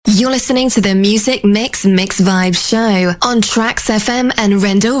You're listening to the Music Mix Vibez show on Trax FM and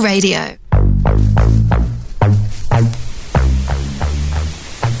Rendell Radio.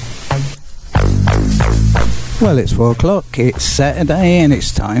 Well, it's 4 o'clock, it's Saturday, and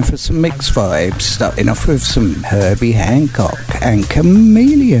it's time for some Mix Vibes, starting off with some Herbie Hancock and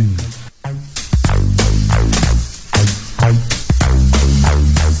Chameleon.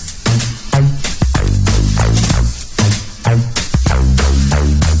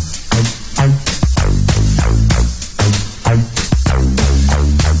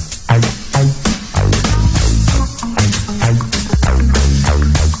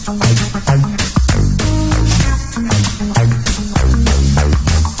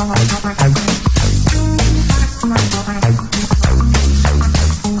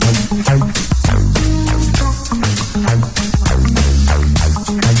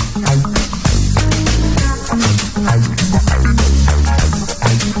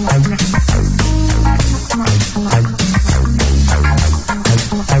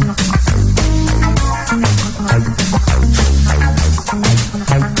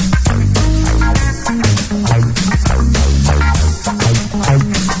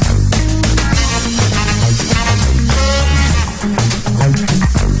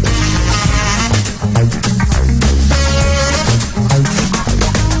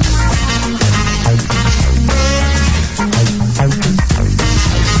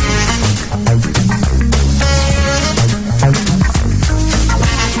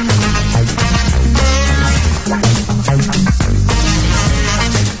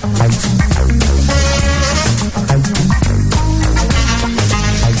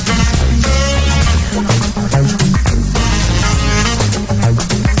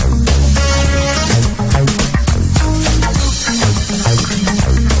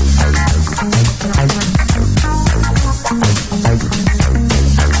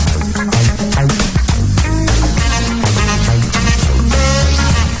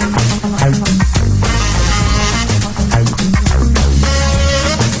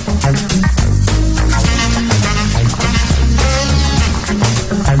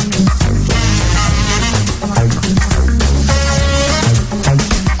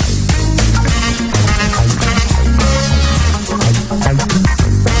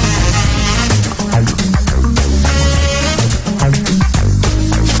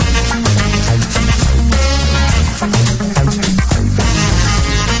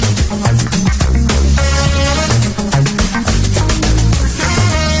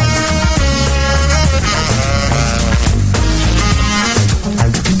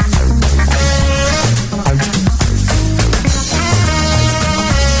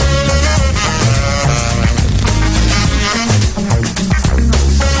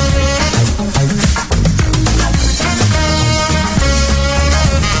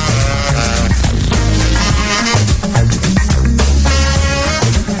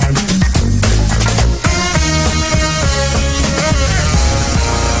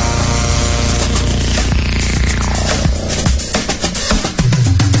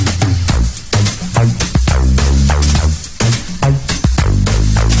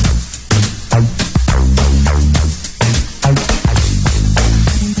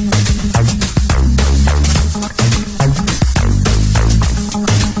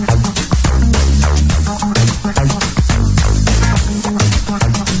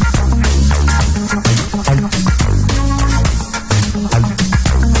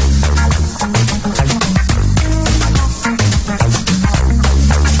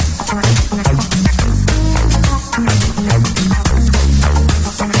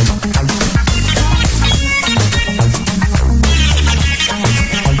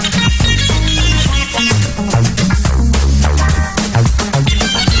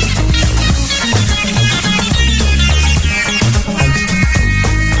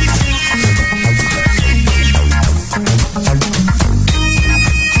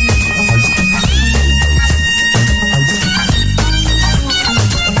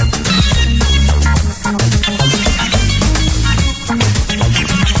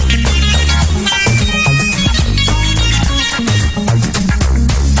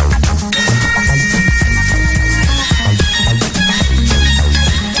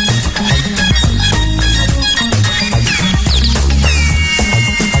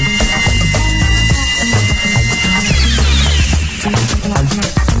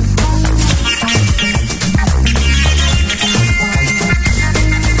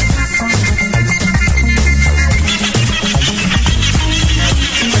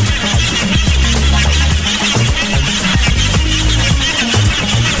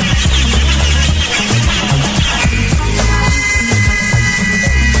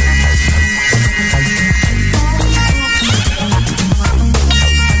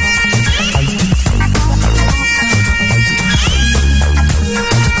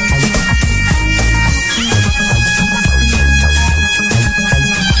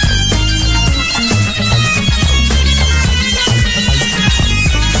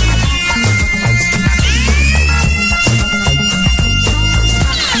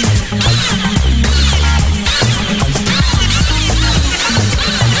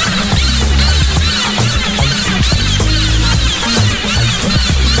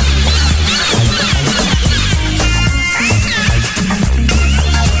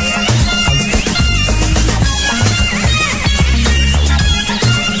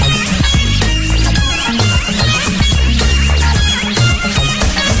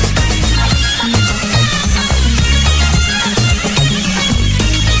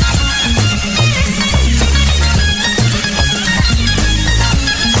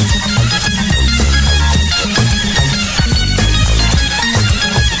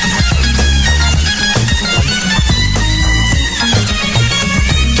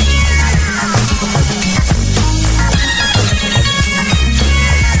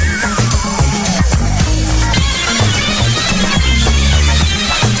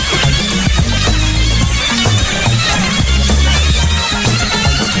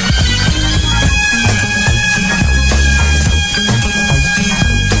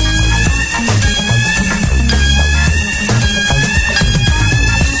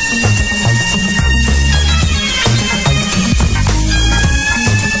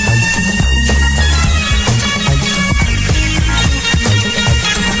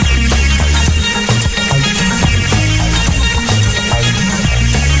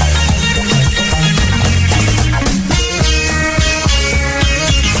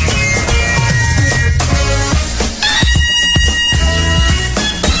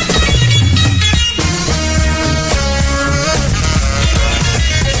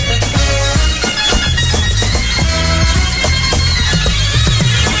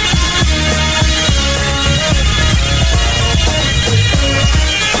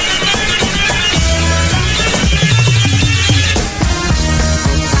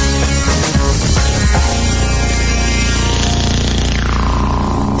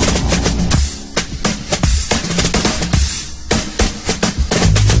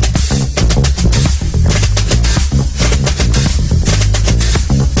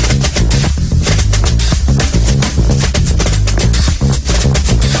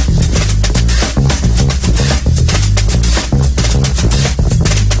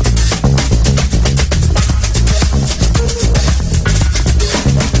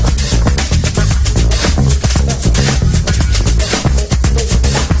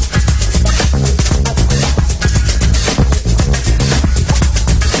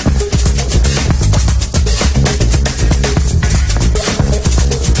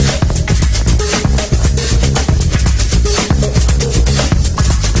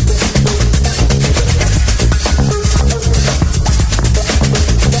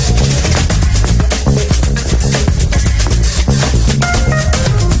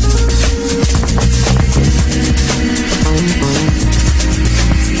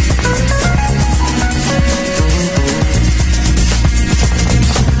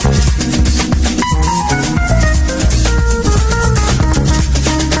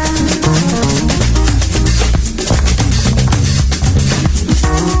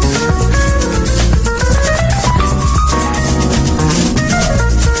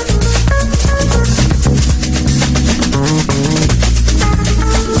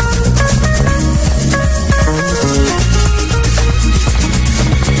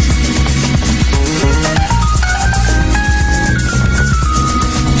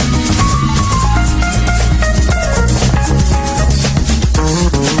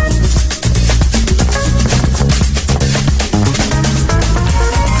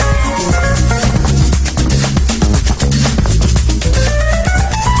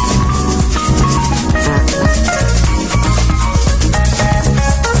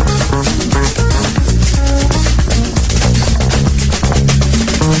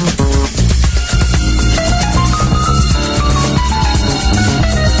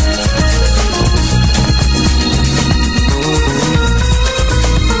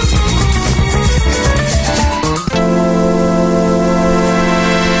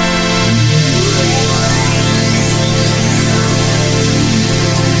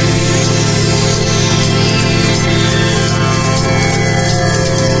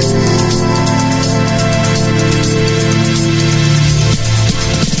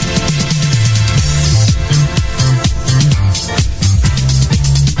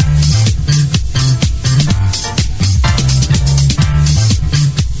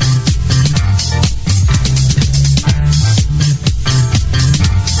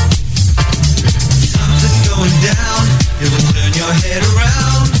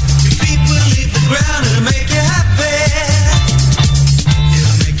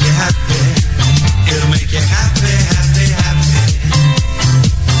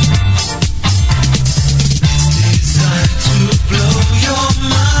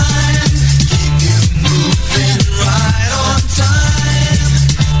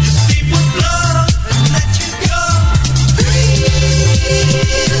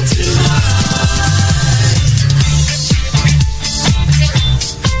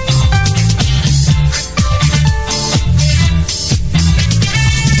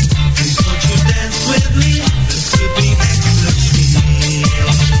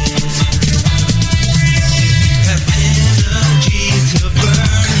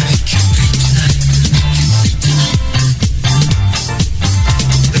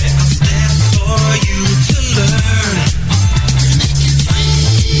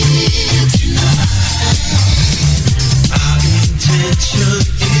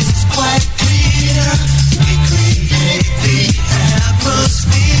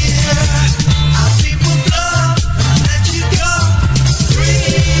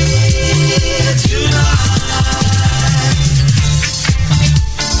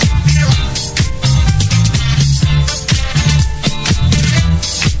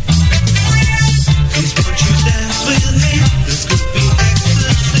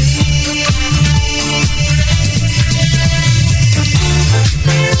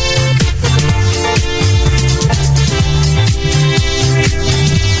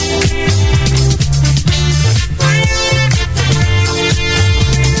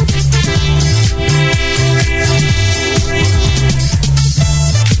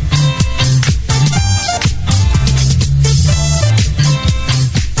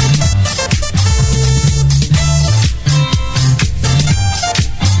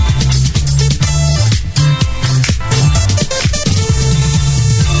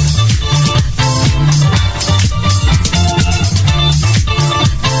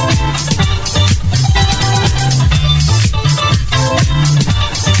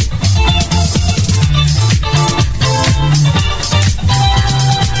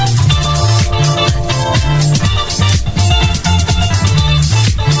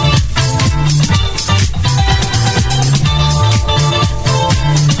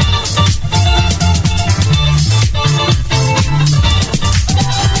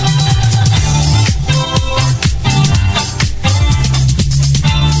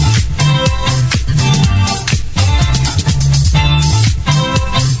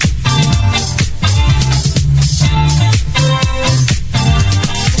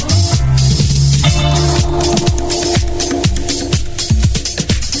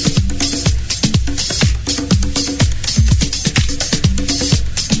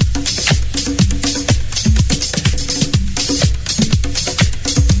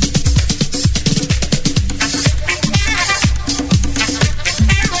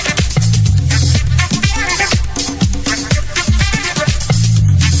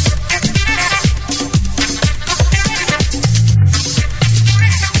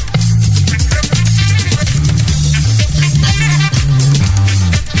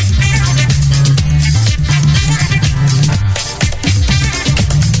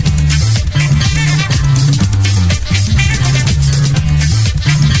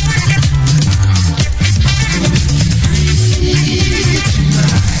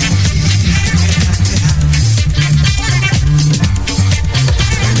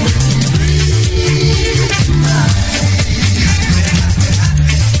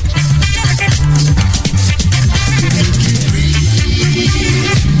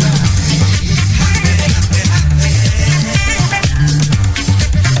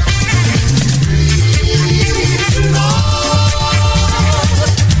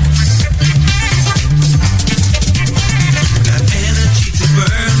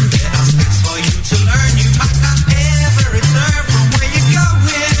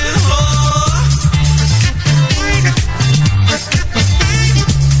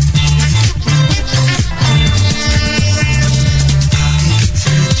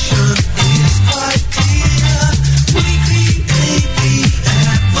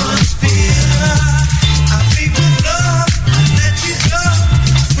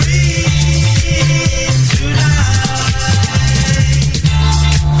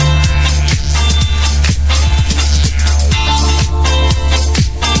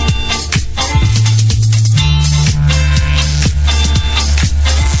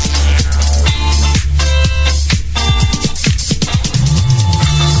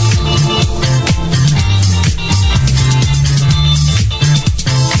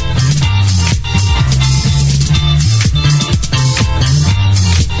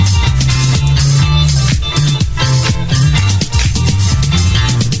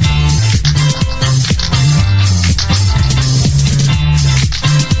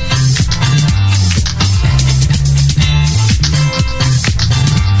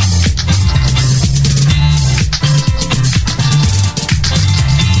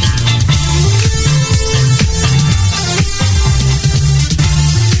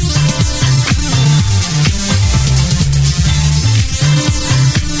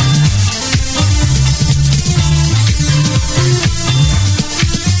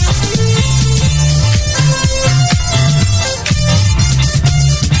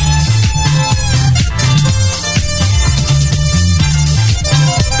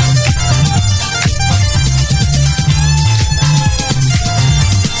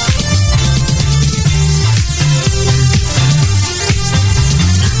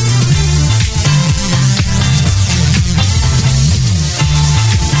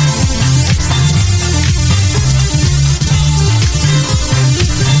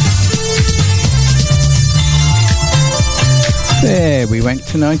 Yeah, we went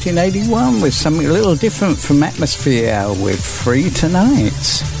to 1981 with something a little different from Atmosphere with Free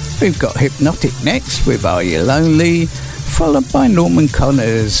Tonight. We've got Hypnotic next with Are You Lonely, followed by Norman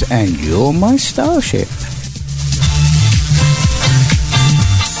Connors and You're My Starship.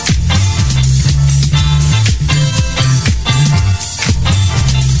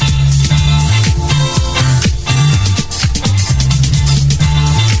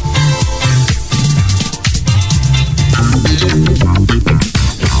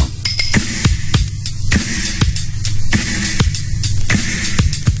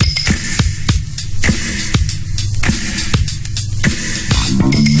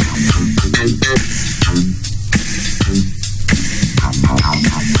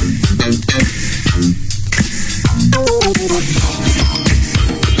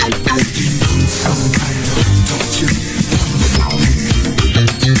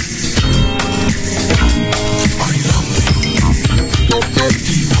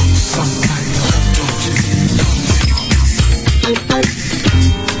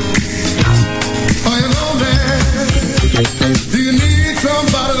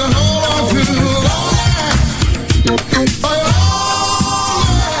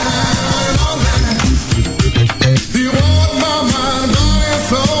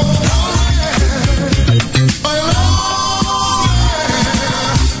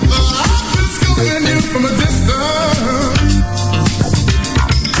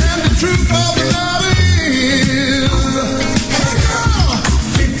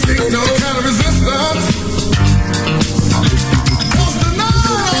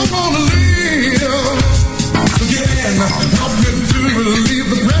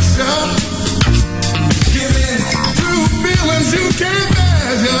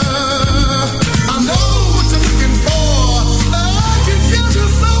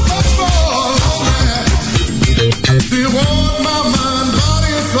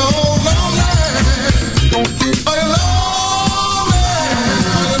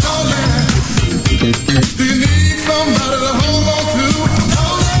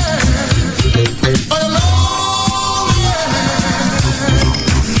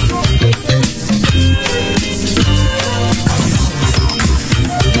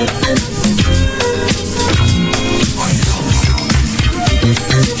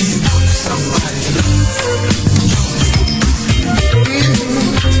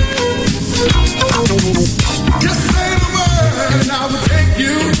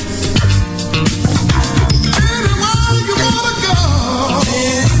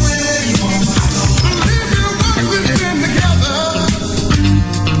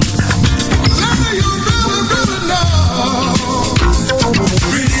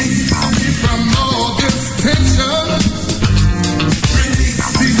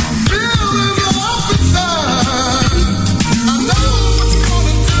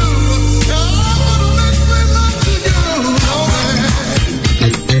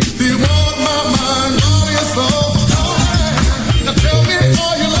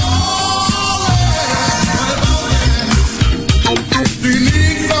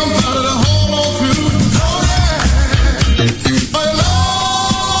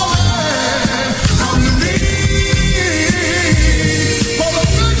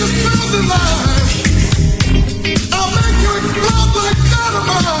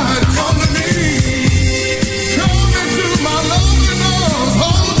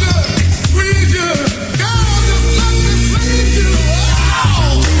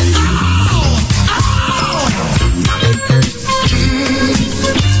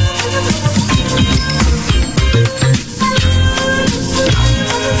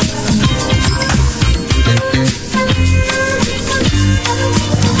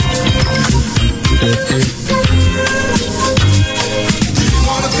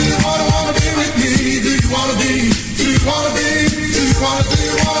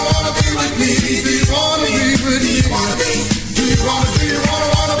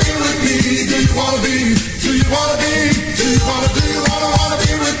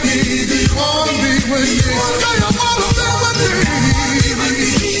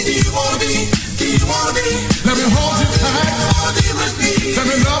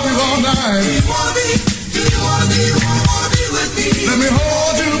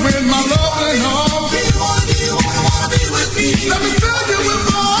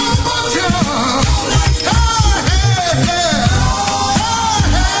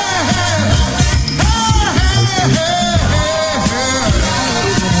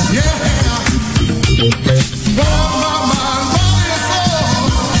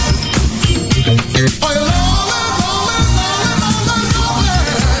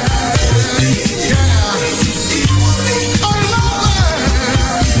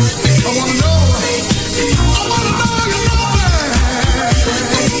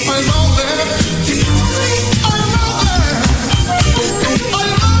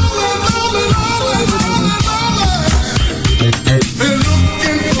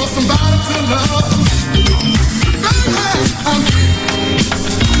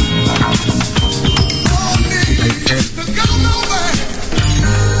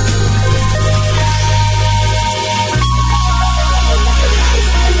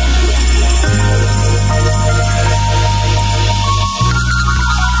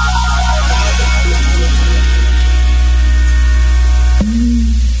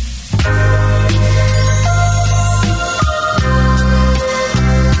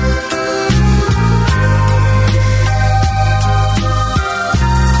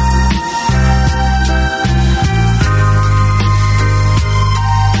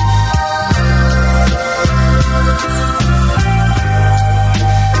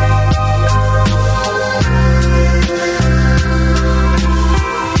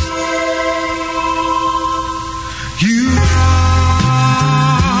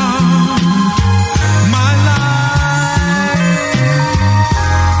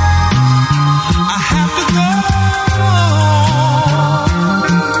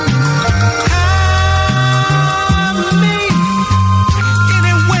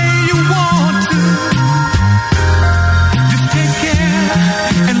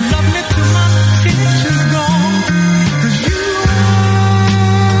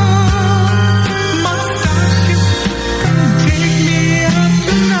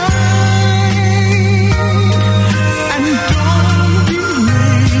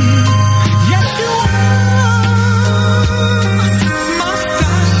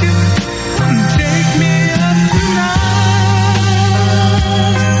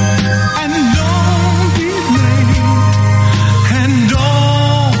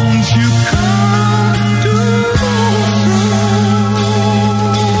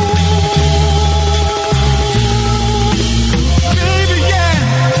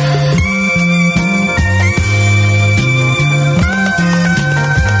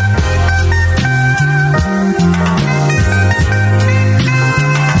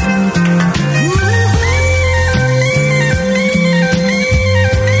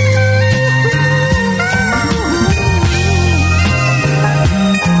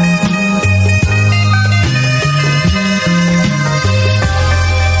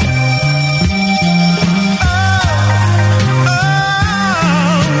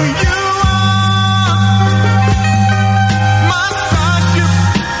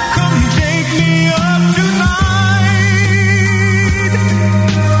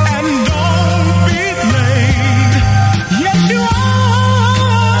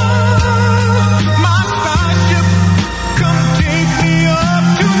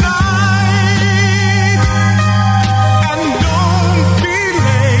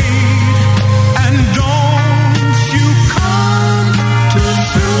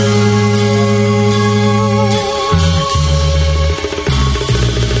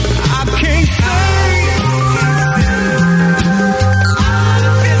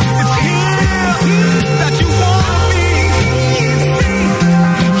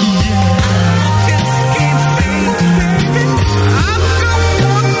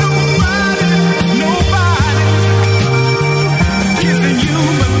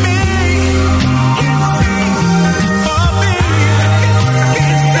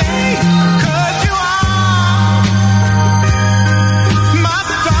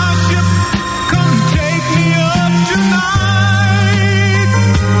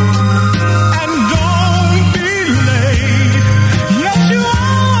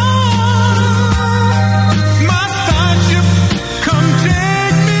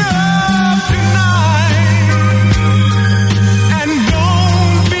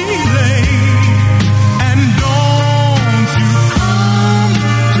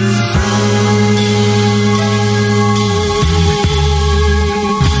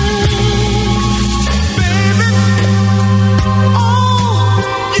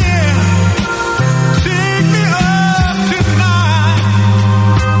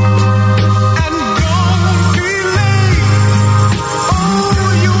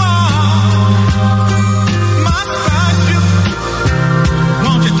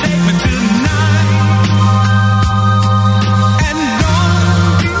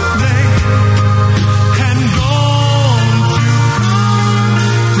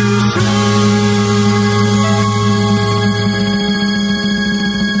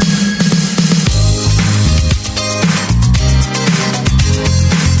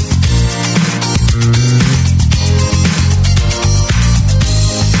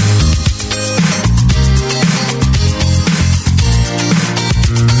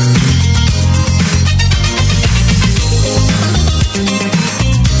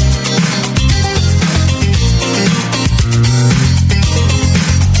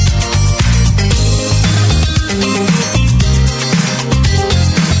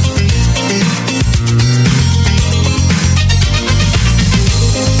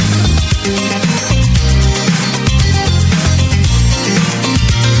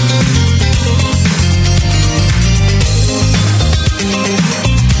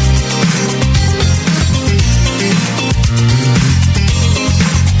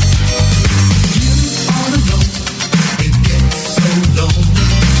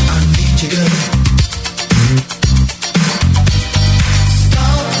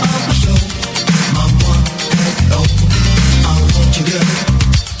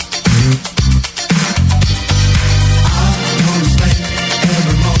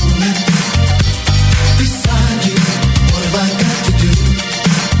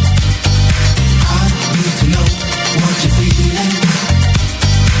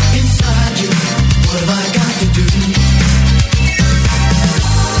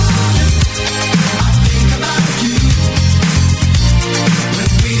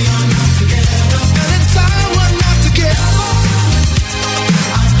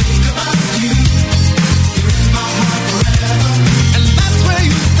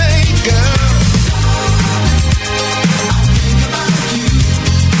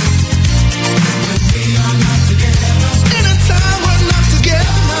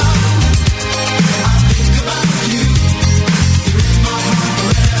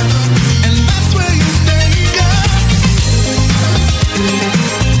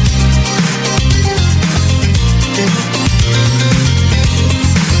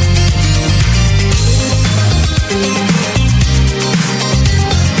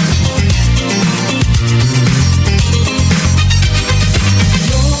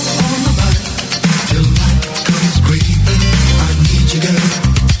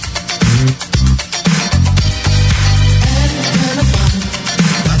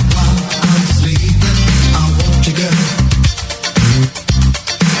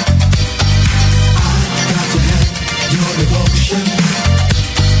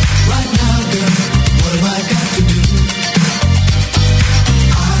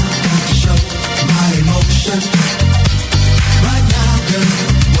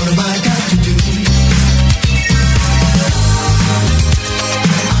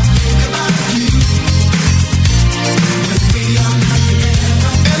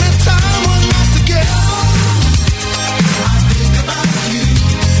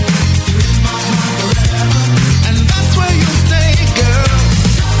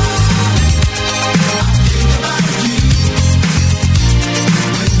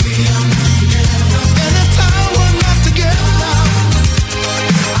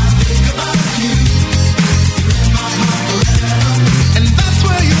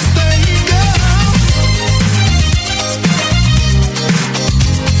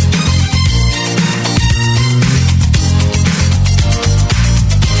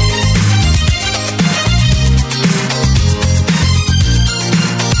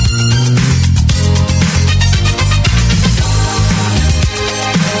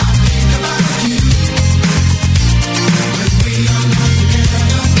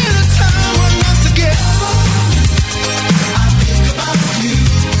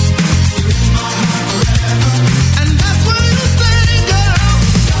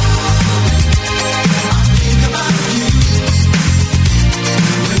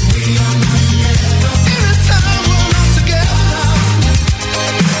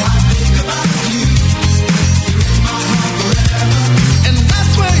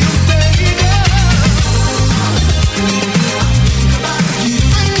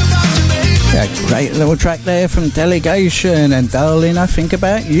 A great little track there from Delegation and Darling, I Think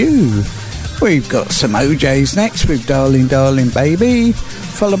About You. We've got some OJs next with Darling, Darling Baby,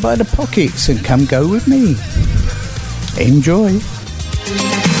 followed by the Pockets and Come Go With Me. Enjoy.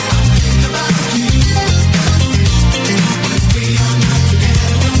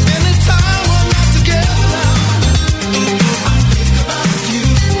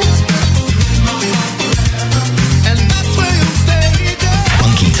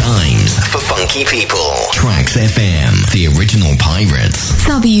 Funky people. Trax FM, the original pirates.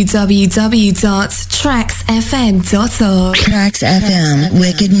 www.traxfm.org. Trax FM,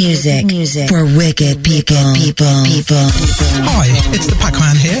 wicked music for wicked people. Hi, it's the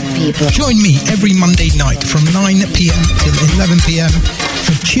Pac-Man here. Join me every Monday night from 9 p.m. till 11 p.m.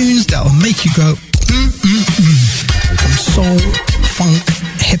 for tunes that'll make you go from soul, funk,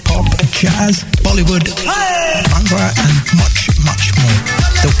 hip-hop, jazz, Bollywood, Bhangra and much, much more.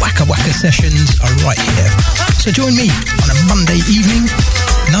 The Waka Waka sessions are right here. So join me on a Monday evening,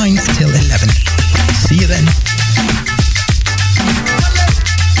 9 till 11. See you then.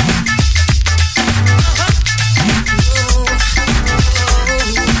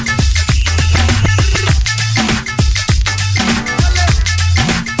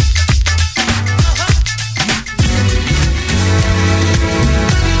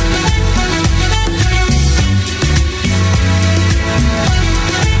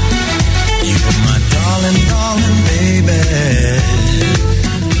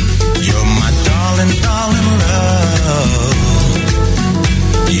 You're my darling, darling love.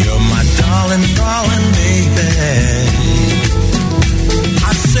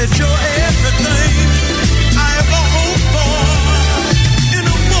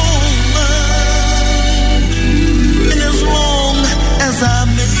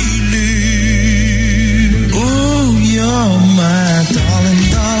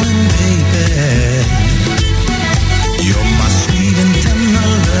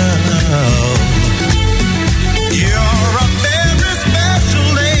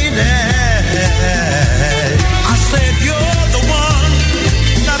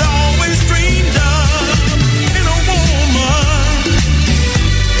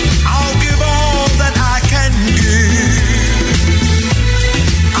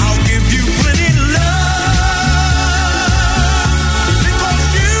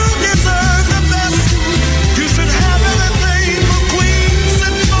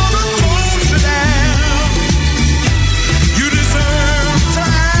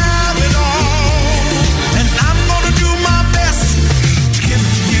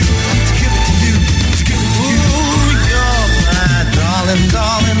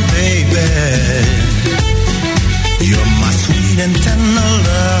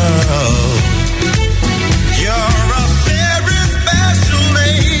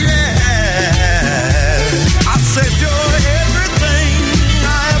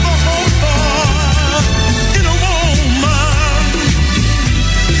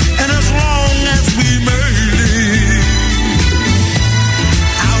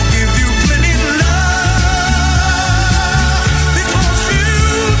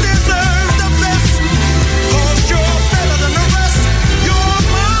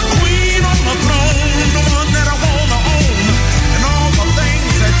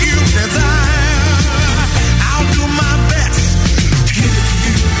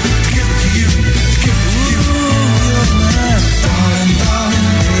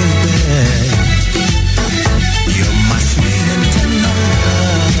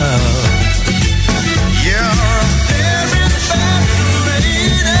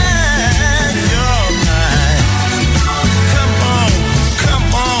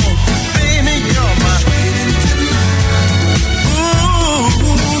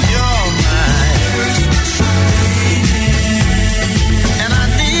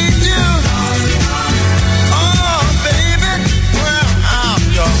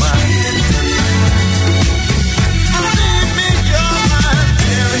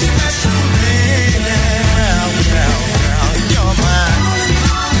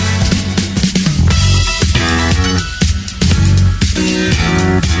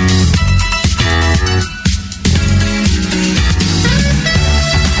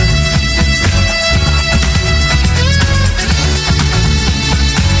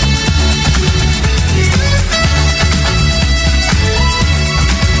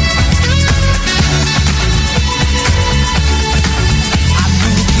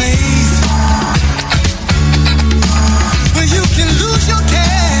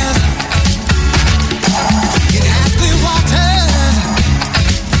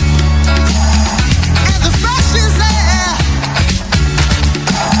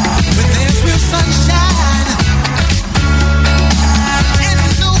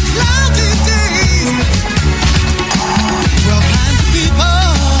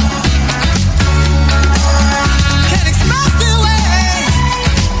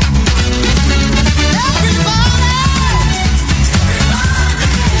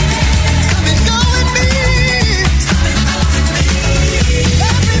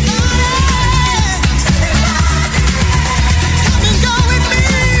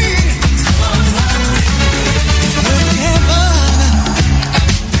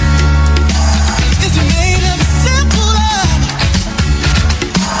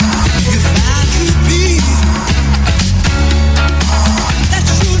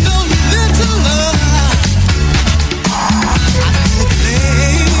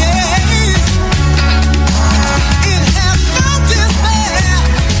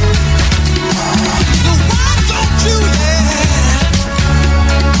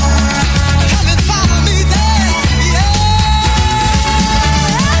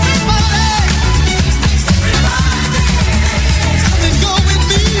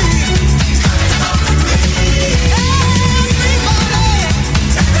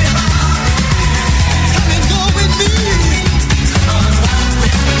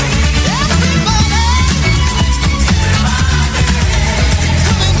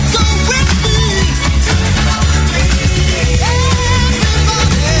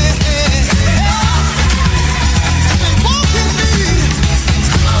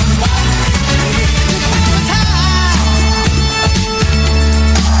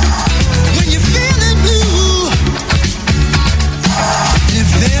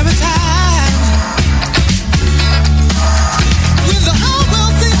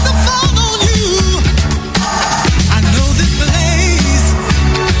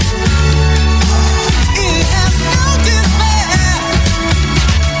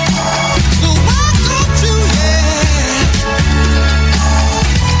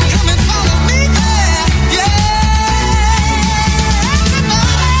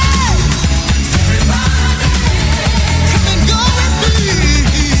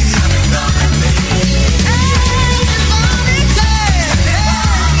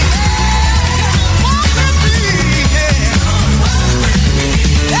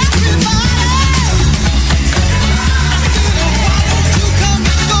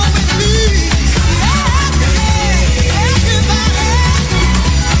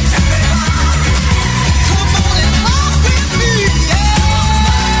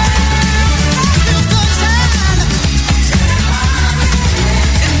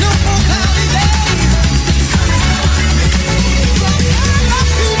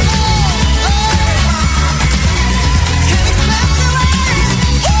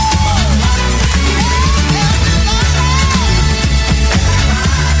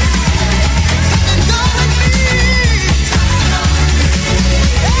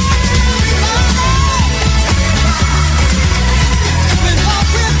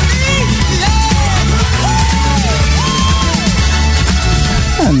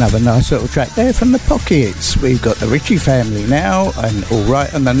 Another nice little track there from the Pockets. We've got the Ritchie family now and All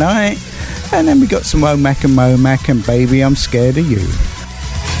Right on the Night. And then we got some Womack and Momack and Baby I'm Scared of You.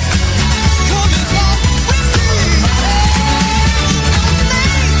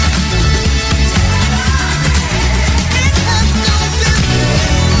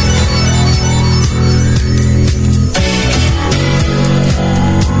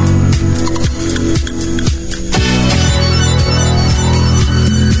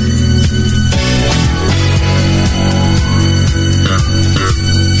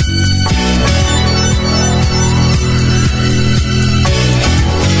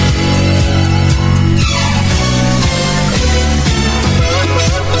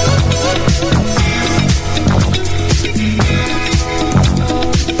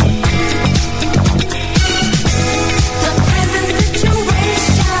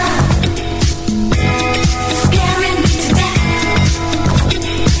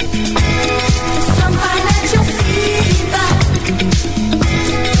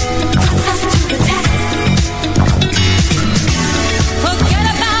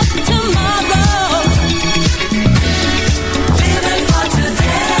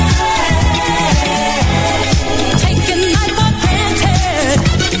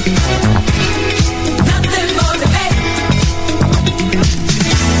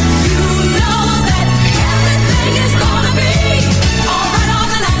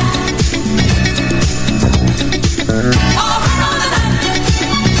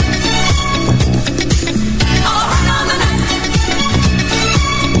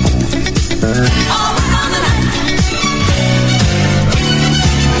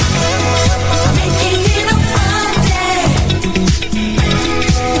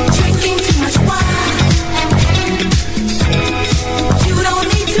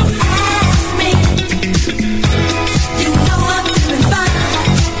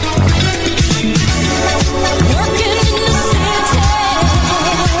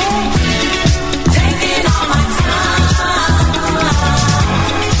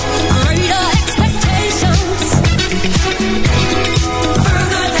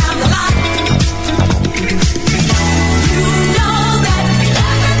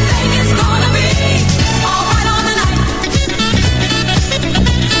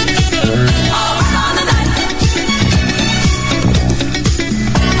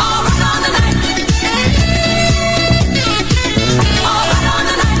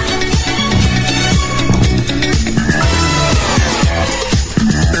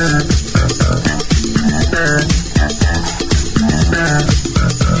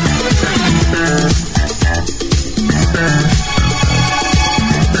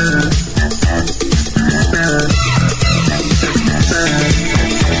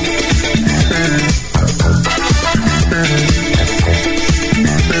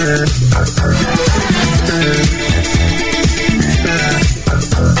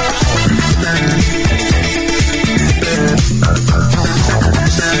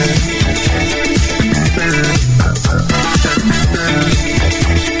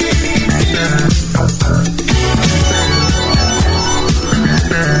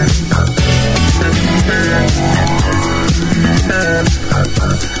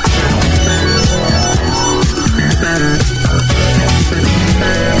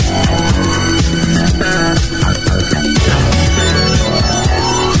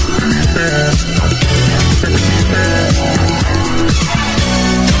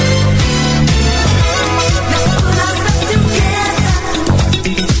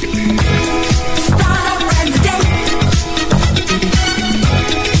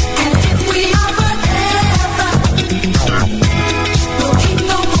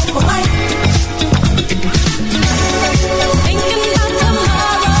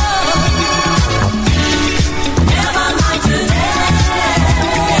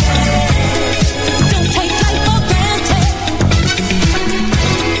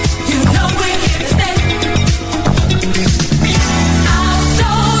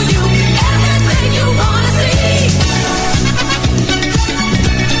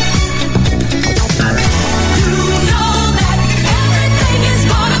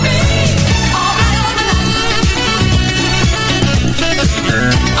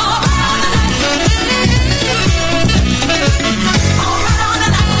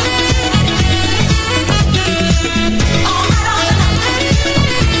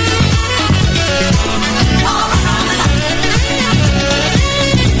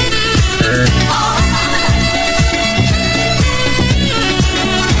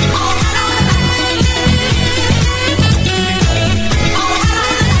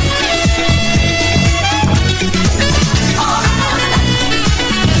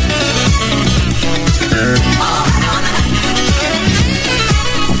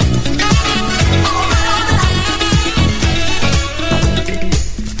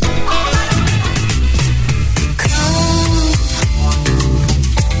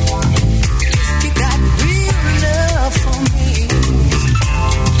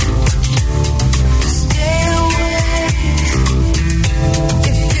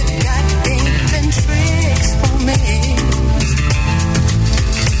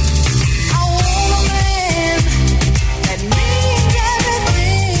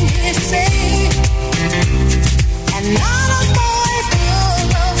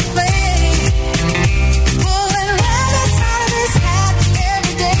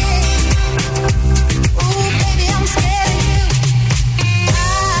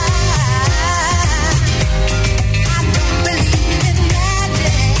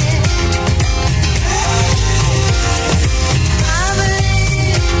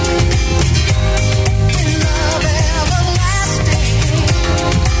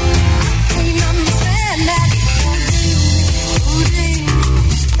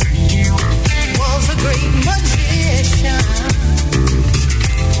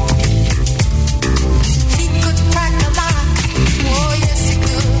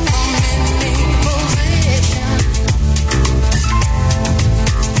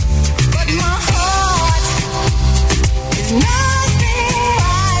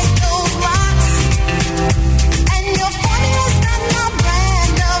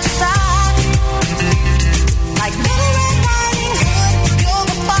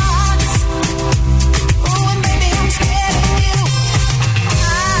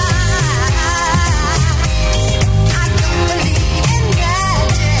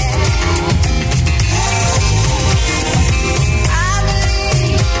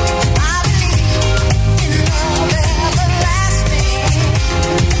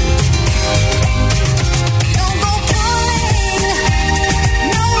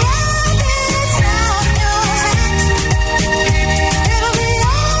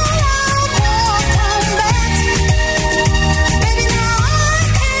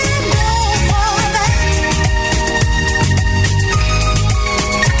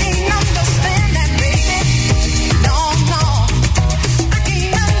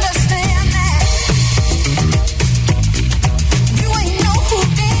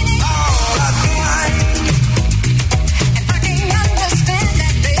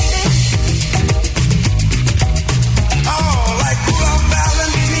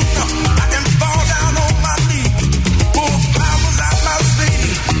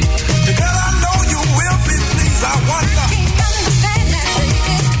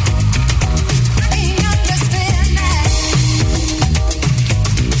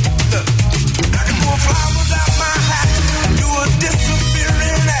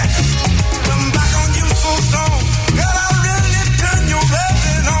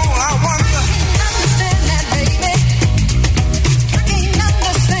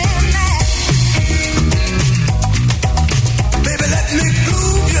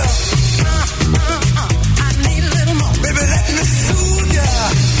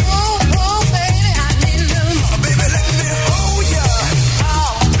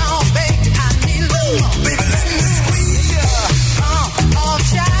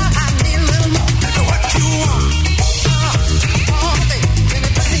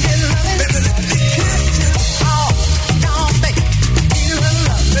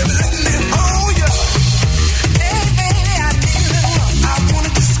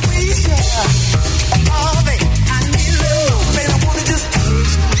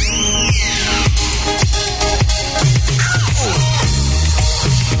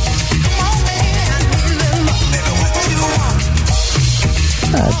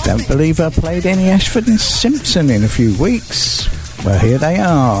 I don't believe I played any Ashford and Simpson in a few weeks. Well, here they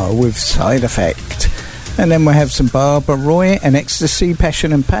are with Side Effect. And then we'll have some Barbara Roy and Ecstasy,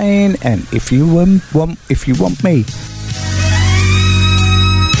 Passion and Pain, and If You Want Me.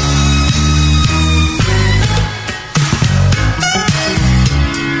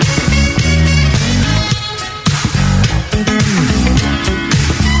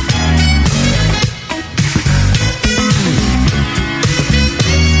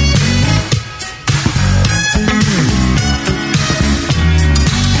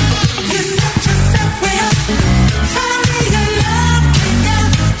 Finally, your love came down.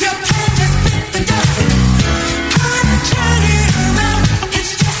 Your plan just fit the dust.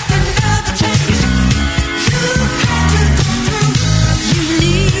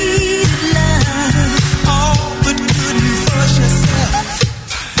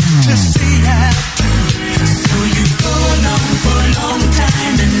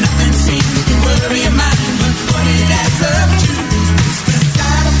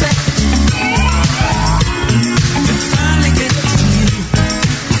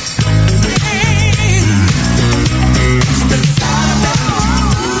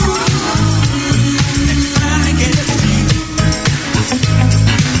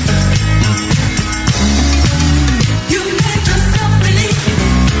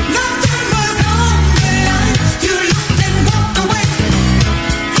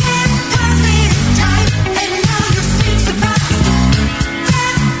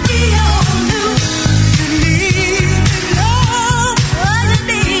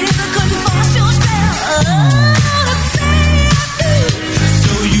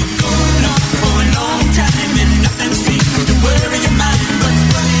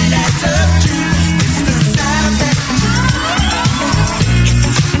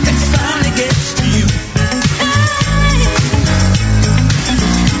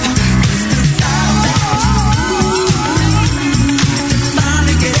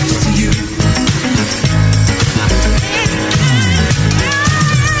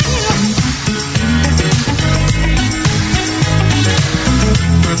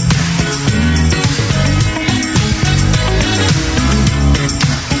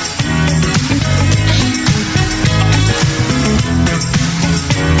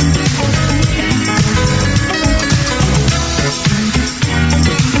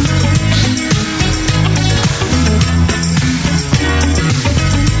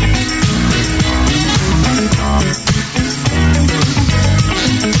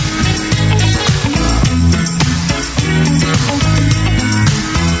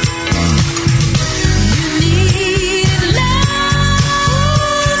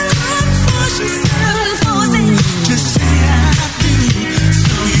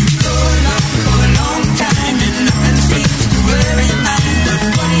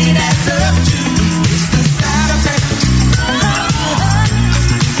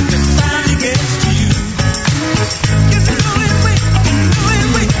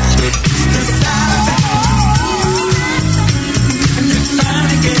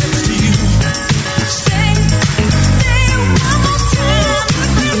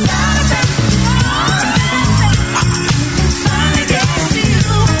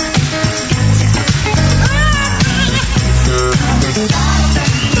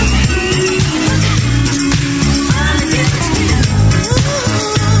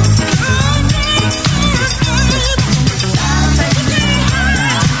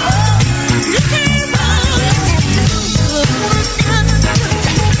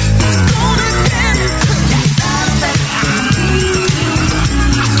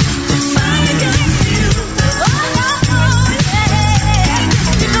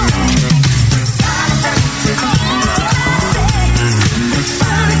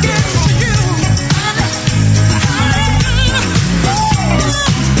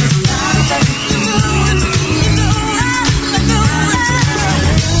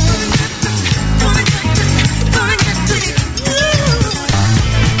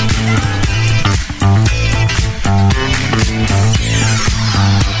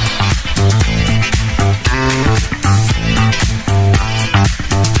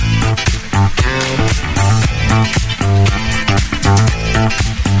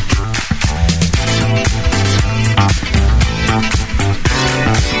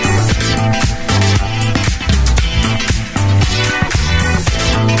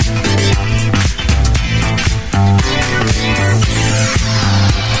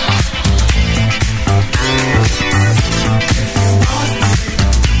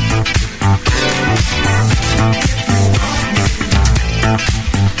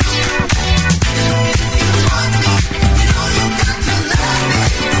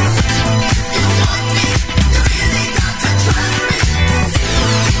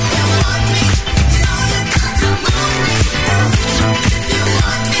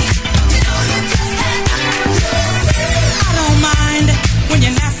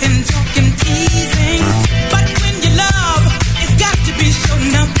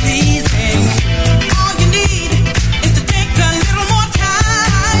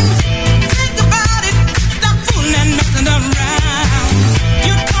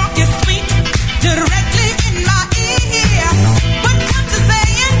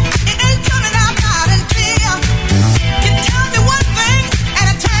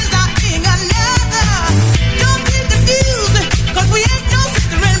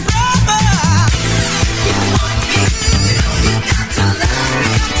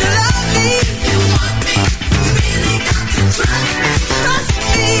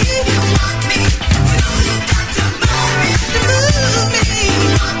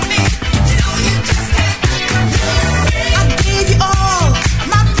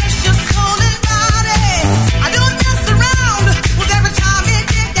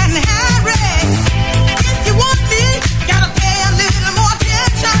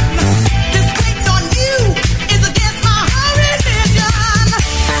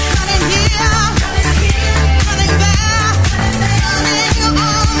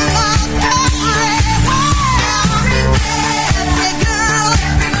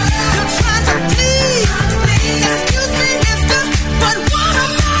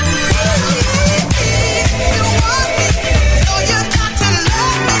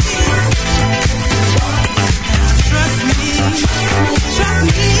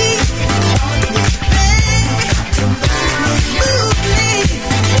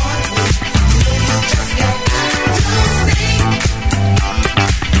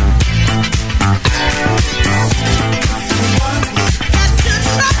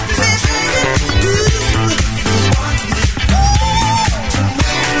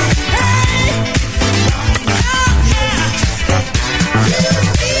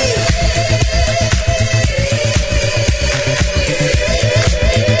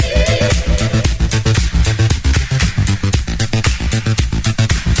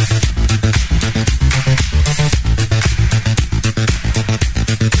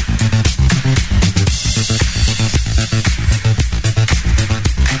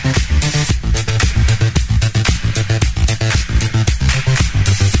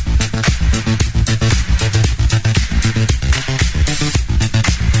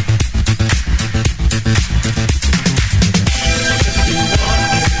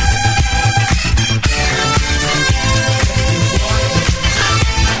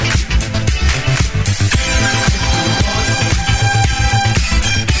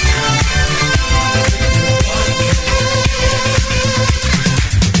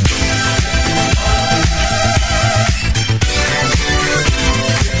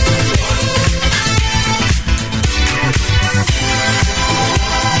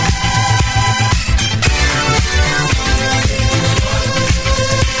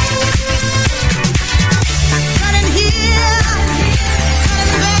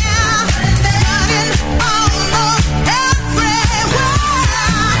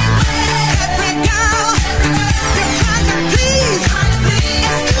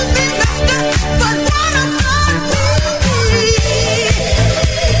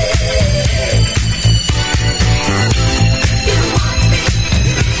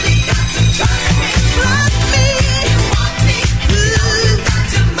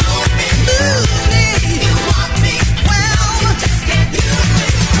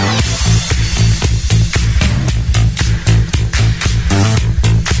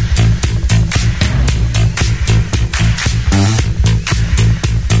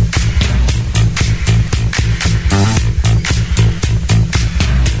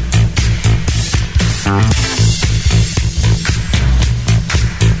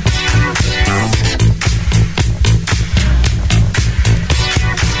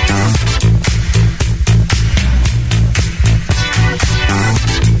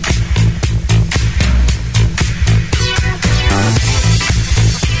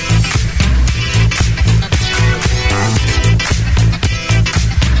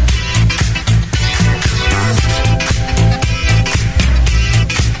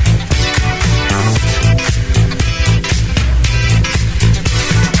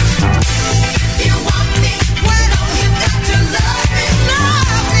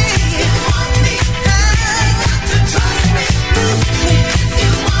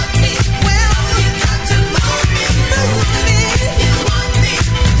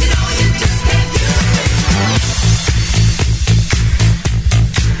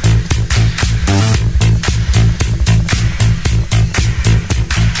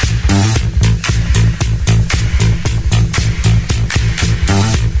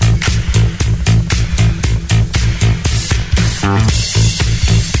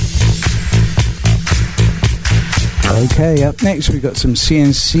 Okay, up next we've got some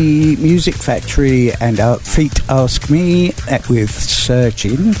CNC Music Factory and Feet Ask Me with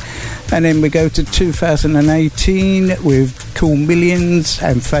Searching. And then we go to 2018 with Cool Millions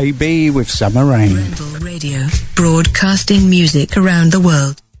and Faye B with Summer Rain. Rendell Radio, broadcasting music around the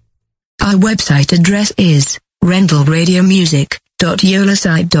world. Our website address is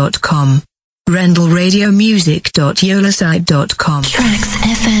rendellradiomusic.yolasite.com. rendellradiomusic.yolasite.com. Trax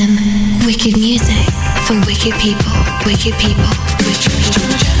FM. Wicked music for wicked people. Wicked people. Wicked people.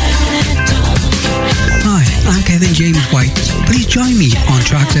 Hi, I'm Kevin James White. Please join me on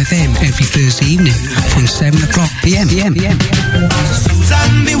Trax FM every Thursday evening from 7 o'clock p.m. Susan,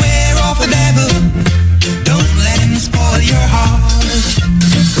 beware of the devil. Don't let him spoil your heart.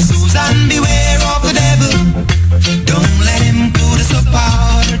 Susan, beware of the devil. Don't let him put us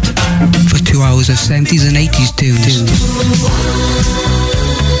apart. For 2 hours of 70s and 80s tunes.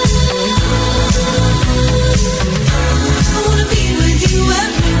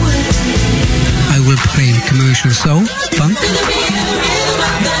 I will be playing commercial soul, funk,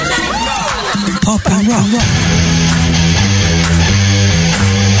 pop and rock.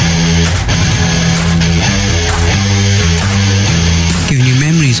 Giving you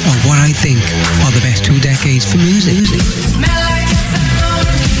memories of what I think are the best 2 decades for music.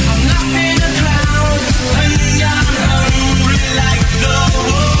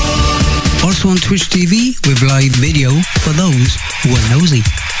 Also on Twitch TV with live video for those who are nosy.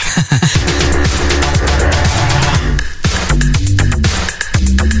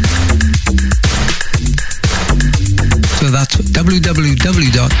 So that's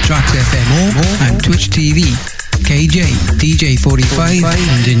www.traxfm and Twitch TV, KJ, DJ45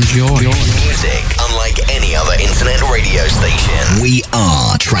 and enjoy. Music unlike any other internet radio station. We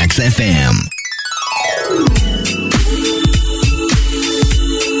are Trax FM.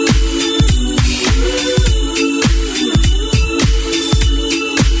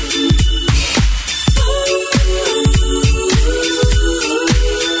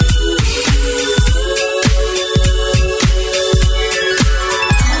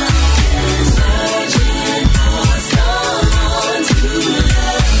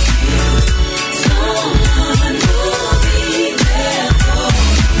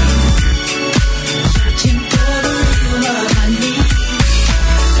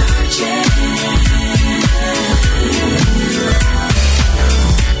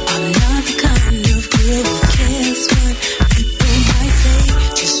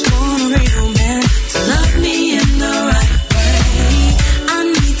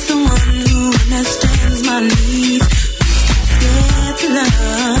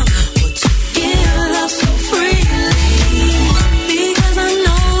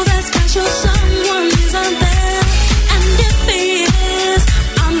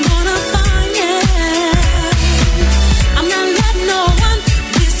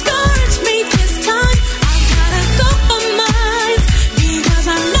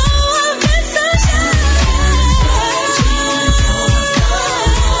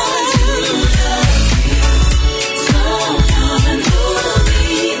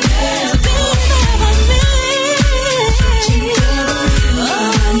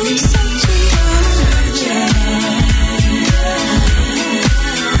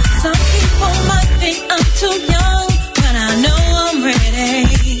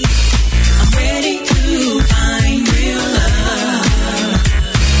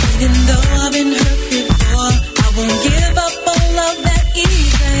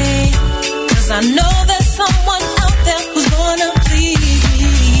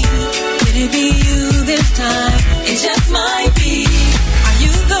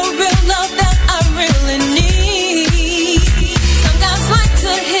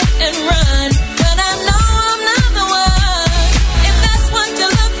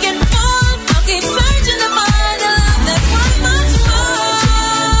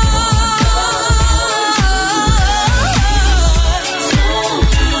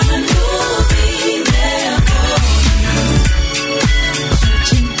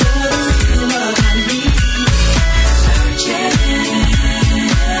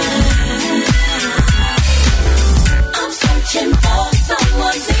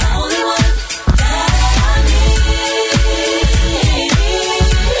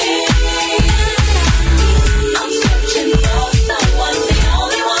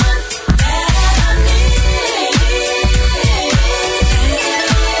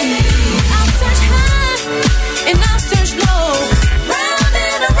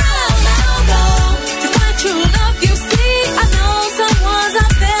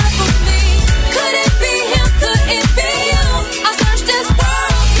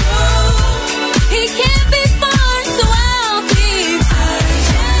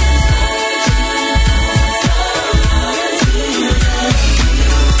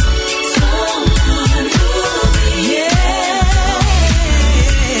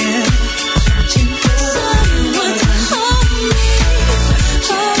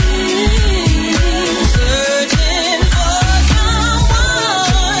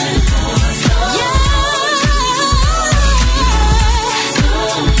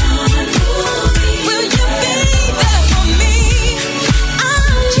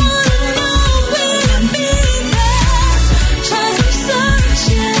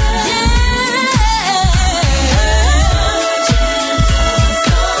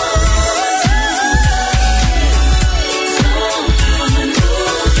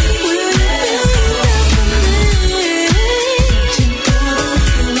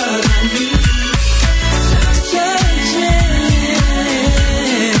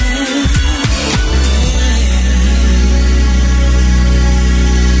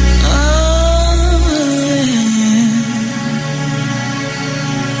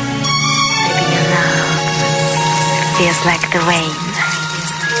 feels like the rain.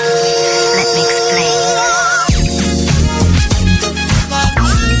 Let me explain.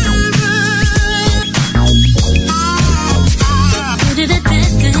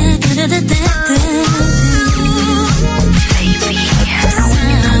 Baby, summer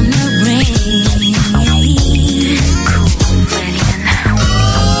rain, cool rain.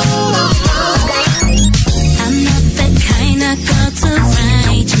 I'm not the kind of girl to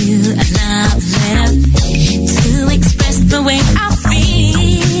write you a love letter to express the way I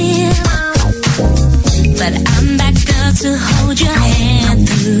feel, but I'm that girl to hold your hand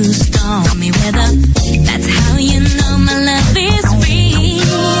through stormy weather. That's how you know my love is real.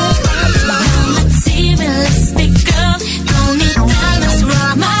 No materialistic girl, don't need diamonds,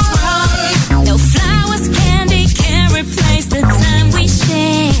 rock my world. No flowers, candy can replace the time we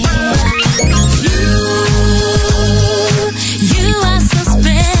share. You are so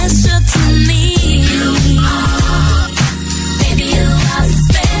special to me. Baby, you are so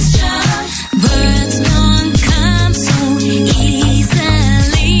special. Words don't come so easily.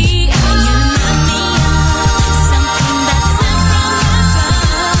 And you remind me of something that's from above.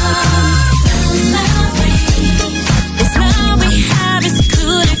 Summer rain, this love we have is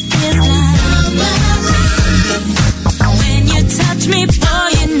cool, it feels like summer rain. When you touch me, boy,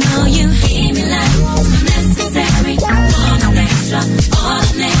 you know you hear me like so necessary. Warm and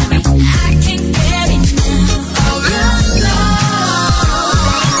extraordinary. I can't get enough of your love.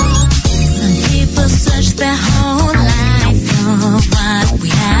 Some people search their whole life for what we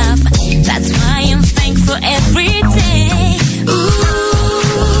have. That's why I'm thankful every day.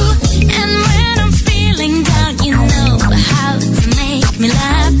 Ooh, and when I'm feeling down, you know how to make me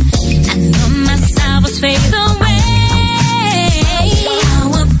laugh. And when my sorrows fade away,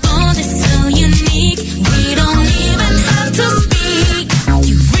 our bond is so unique. We don't even have to speak.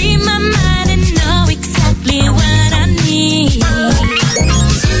 You read my mind and know exactly what I need.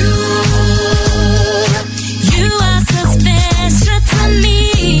 You are so special to me.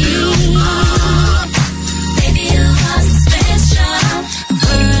 Baby, you are so special.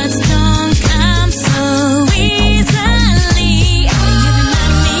 Words don't come so easily. And you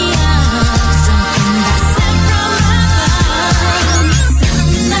remind me of something that's from above.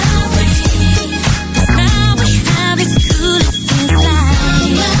 Summer rain, this love we have is cool, it feels like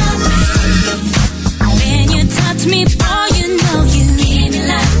when you touch me, boy, you know you give me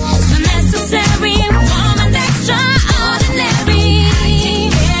life. So necessary, warm and extraordinary. I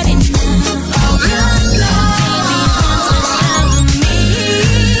can't get enough of your love. Baby, want to show me.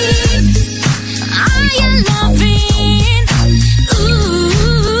 Are you loving? Ooh.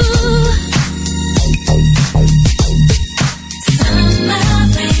 Summer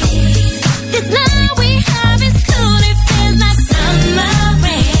rain, this love we have is cool, it feels like summer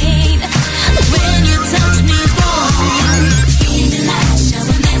rain. When you touch me, boy, give me life, show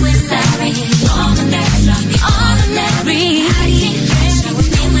me necessary, warm and extraordinary. I can't get you with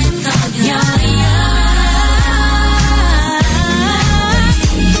me with all your love.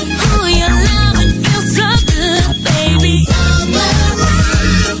 Ooh, your love, it feels so good, baby. Summer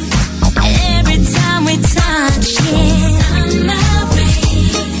rain, every time we touch, yeah. Summer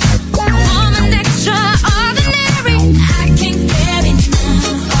rain, warm and extraordinary. I can't get enough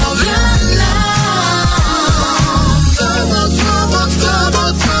of your love. Summer, summer, summer,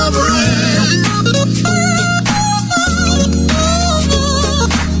 summer rain.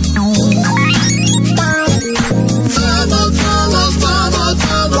 Summer, summer, summer,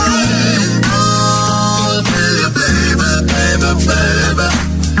 summer rain. Oh, baby, baby, baby, baby.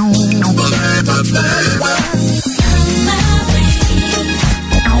 Baby, baby. Summer rain.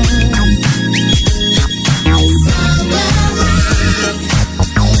 Summer rain.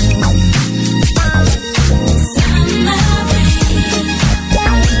 Summer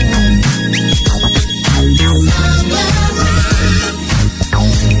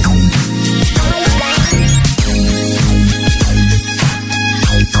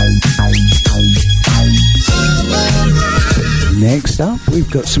Next up, we've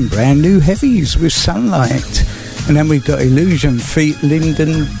got some brand new heavies with Sunlight. And then we've got Illusion feat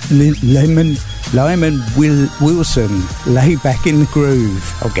Lyman Wilson, Lay Back in the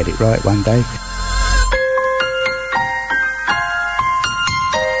Groove. I'll get it right one day.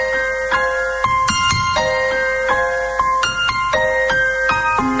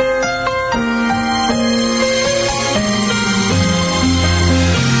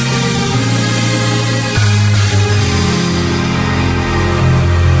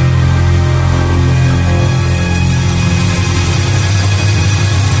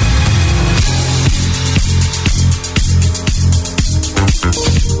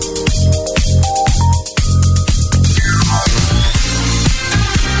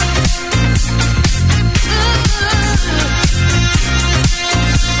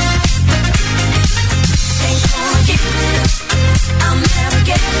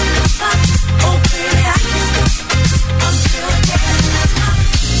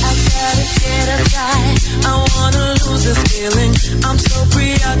 feeling. I'm so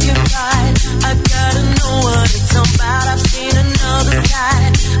preoccupied. I gotta know what it's about. I've seen another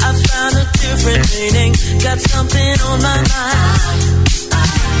side. I found a different meaning. Got something on my mind.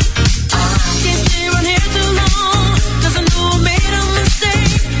 Can't stay around here too long, 'cause I know I made a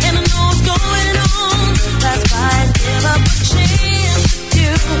mistake, and I know what's going on. That's why I give up a chance with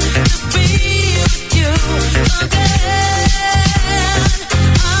you, to be with you again.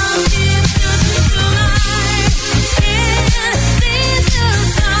 I'll keep looking through life, and see the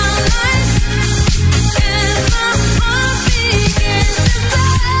sunlight, as my heart begins to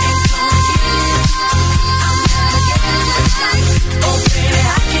break. Oh baby,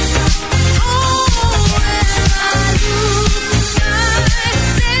 I can't. Oh, when I lose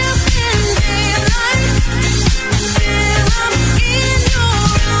myself in daylight, till I'm in your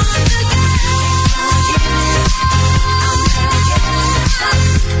arms again.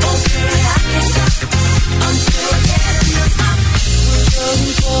 Oh baby, I can't stop until I get enough. We're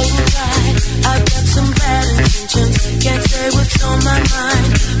going for a ride. I've got some bad intentions. Can't say what's on my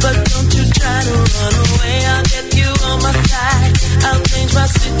mind, but don't you try to run away. I'll get you on my side. I'll change my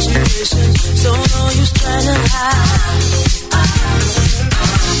situation, so no use trying to hide.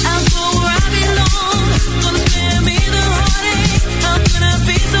 I'll go where I belong. Gonna spare me the heartache. How can I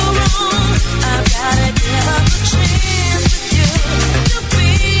be so wrong? I've gotta give up a chance with you, to be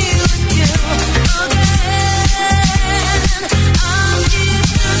with you again. I'll keep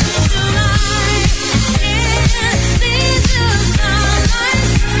looking through life, and see the sunlight,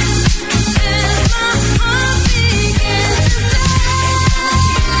 as my heart begins to break.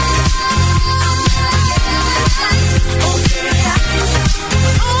 Okay.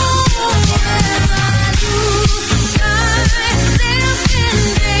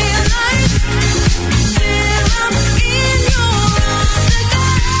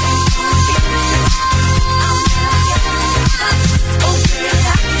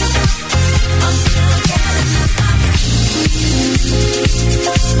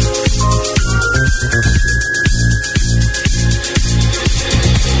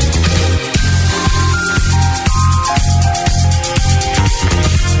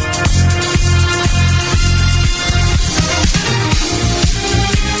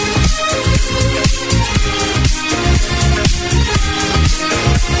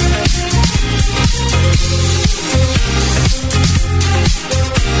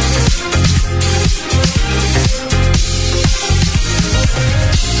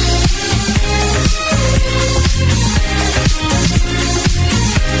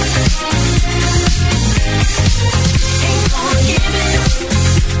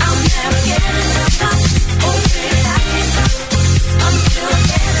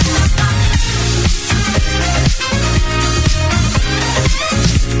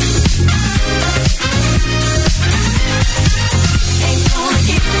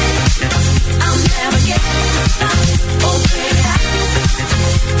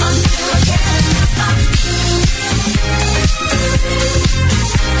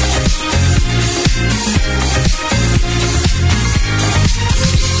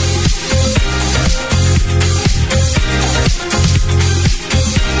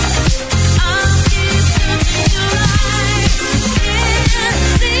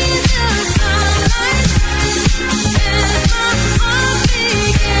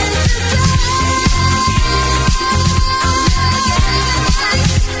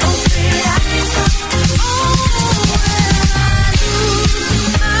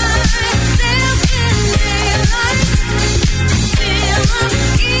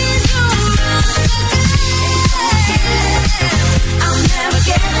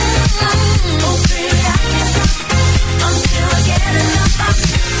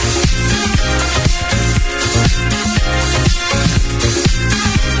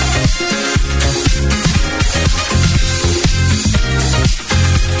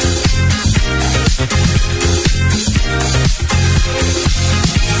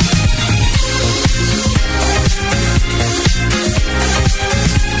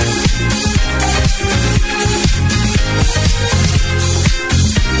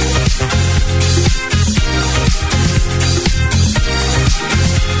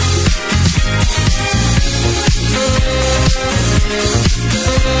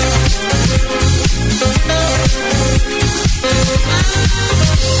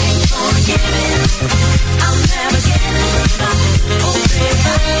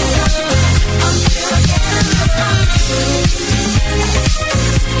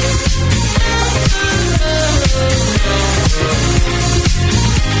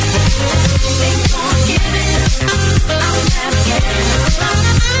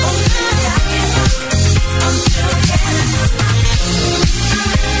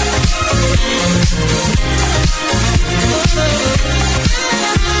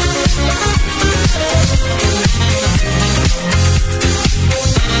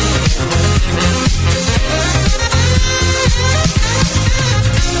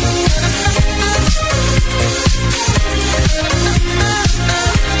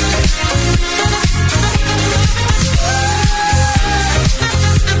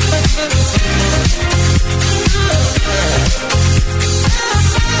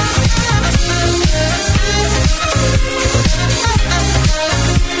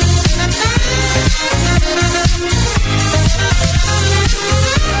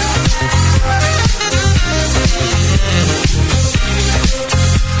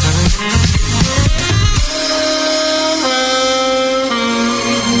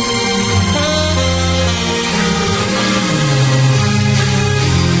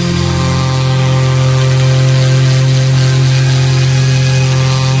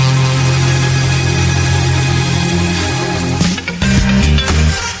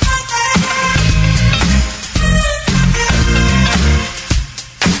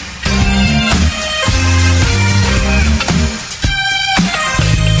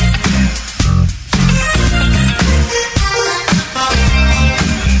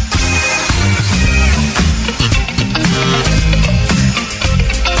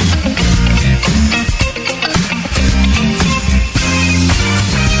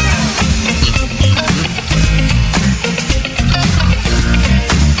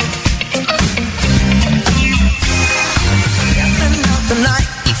 tonight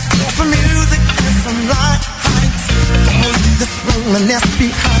for music and some lights. Don't leave this loneliness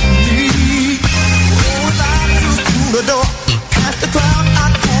behind me. Oh, as I cruise through the door, past the crowd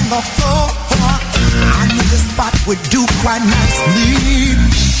out on the floor, I knew this spot would do quite nicely.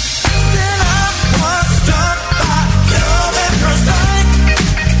 Then I was struck by love at first sight.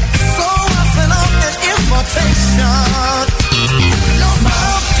 So I sent out an invitation. Your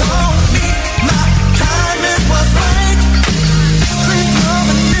mom told me my timing was right. Dreams, love,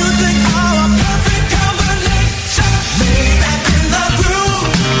 and music are a perfect combination. Lay back in the groove,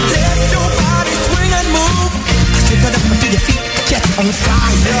 let your body swing and move. Shake it up until your feet catch on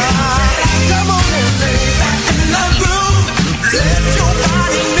fire. Come on and lay back in the groove, let your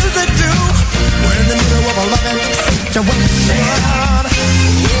body music do. We're in the middle of a loving situation.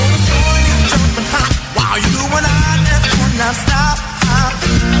 Oh, joy is jumping hot while you and I dance one non-stop.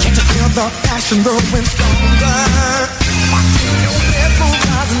 Can't you feel the passion growing stronger? Watching your bedroom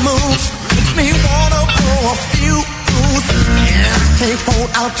rise and move makes me wanna blow a few moves. And I can't hold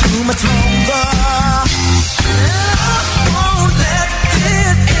out too much longer. And I won't let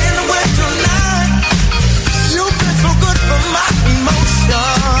this end with tonight. You've been so good for my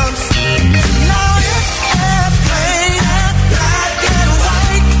emotions. Now it's as plain as black and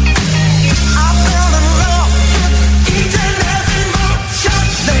white. I fell in love with each and every motion.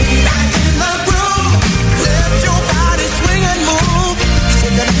 Lay back in the groove, let your body swing and move.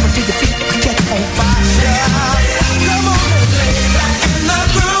 Shake it up until your feet get on fire. Come on and lay back in the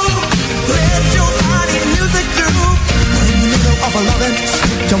groove, let your body music do. We're in the middle of a loving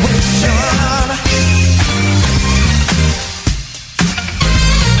situation.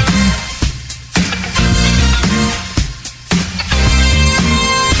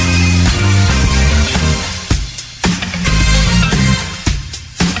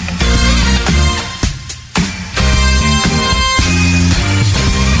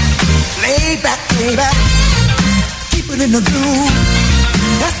 Lay back, keep it in the groove.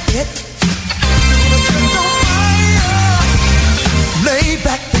 That's it. Gonna catch on fire. Lay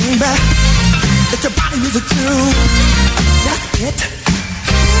back, baby. Let your body music do. That's it.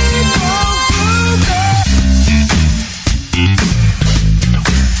 Keep on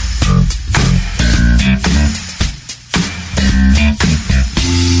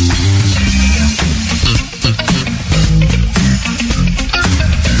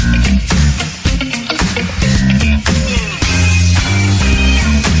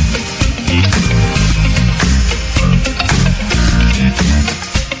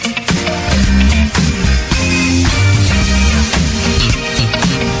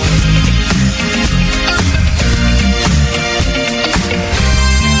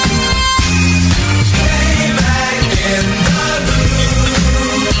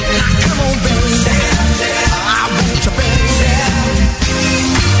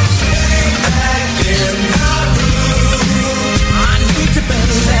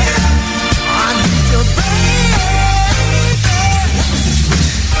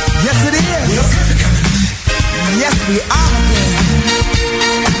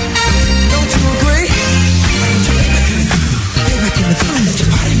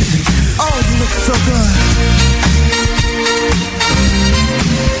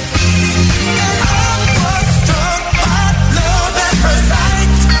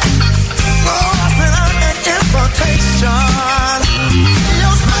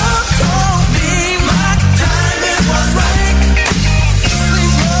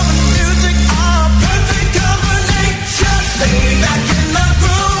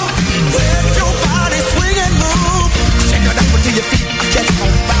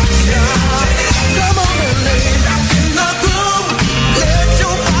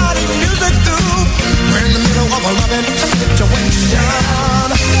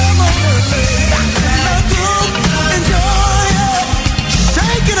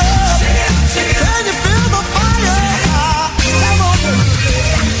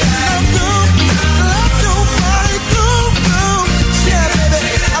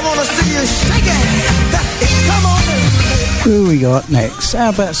Who we got next? How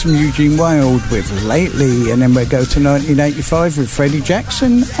about some Eugene Wilde with Lately, and then we'll go to 1985 with Freddie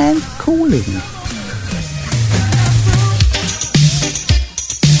Jackson and Calling.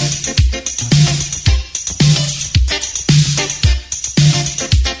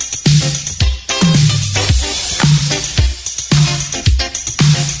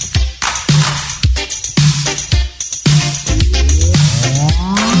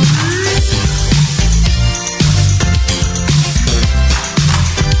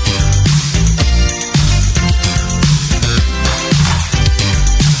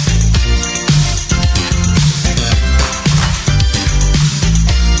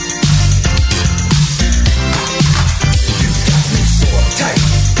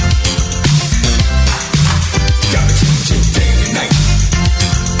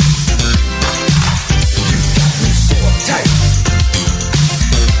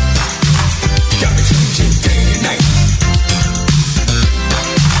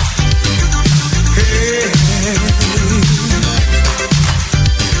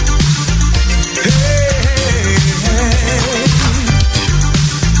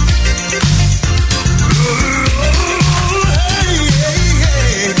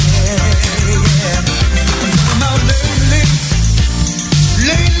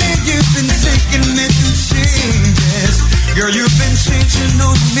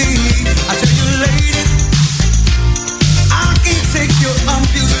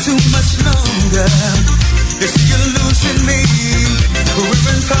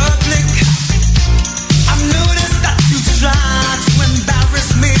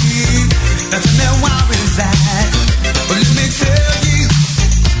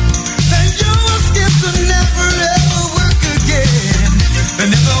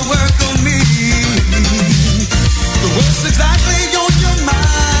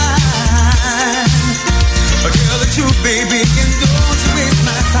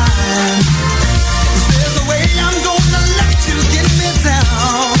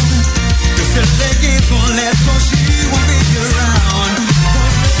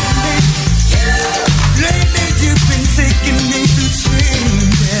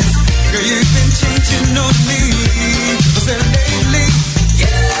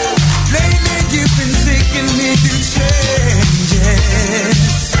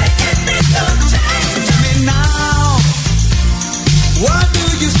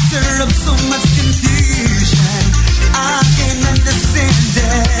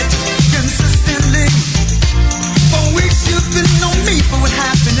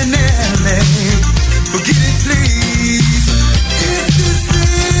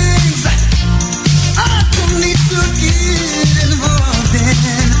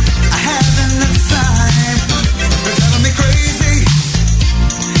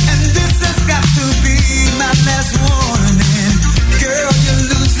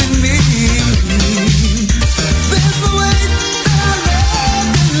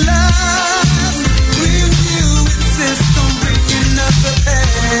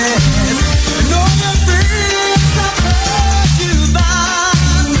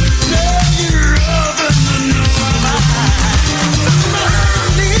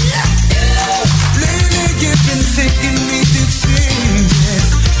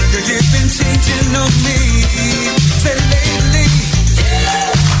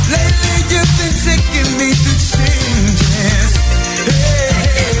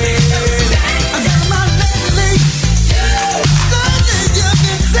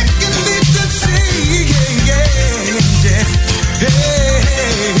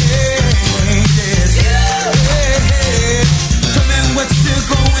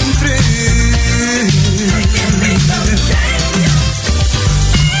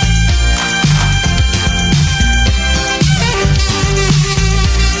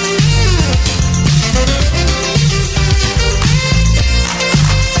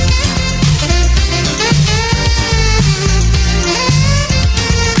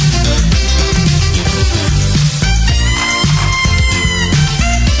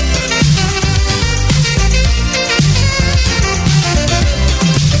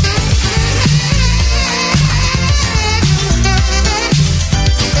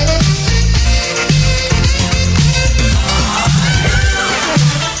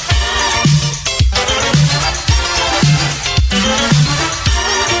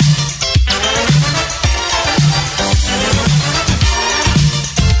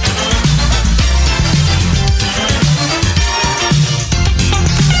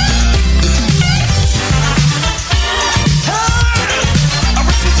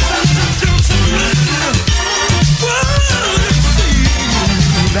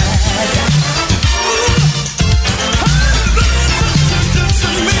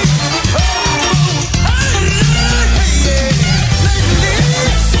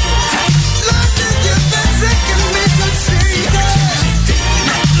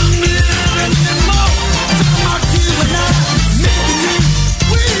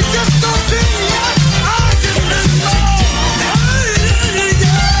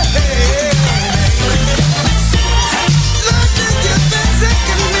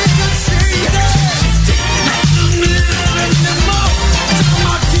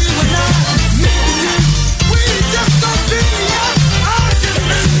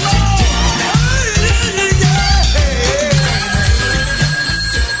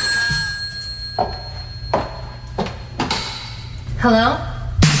 Hello?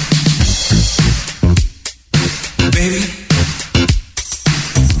 Baby?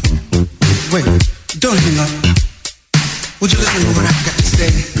 Wait, don't hang up. Would you listen to what I've got to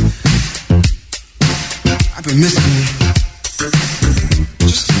say? I've been missing you.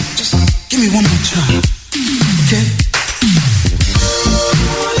 Just give me one more time, okay?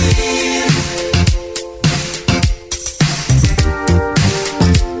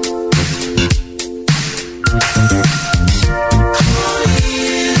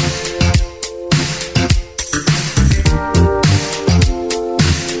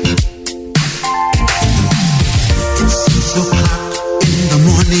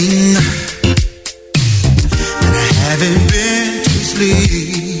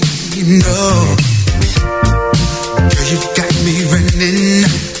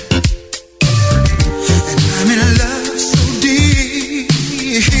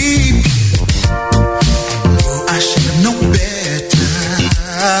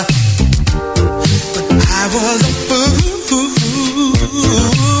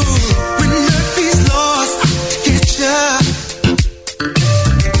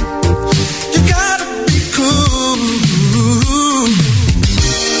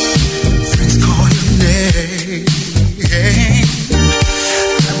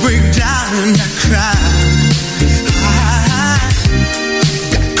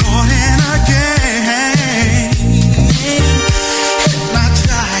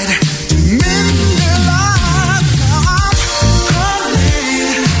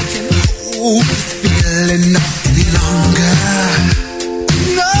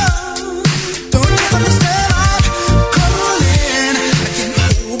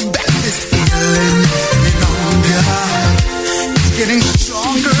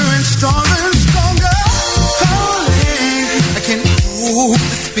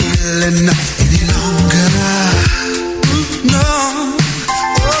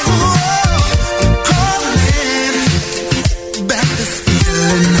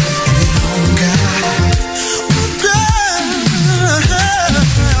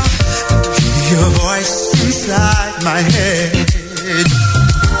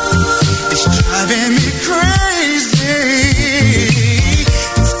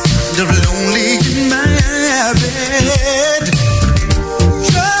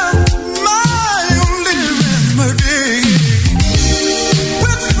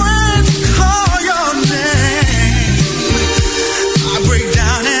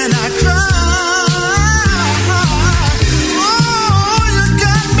 Oh, you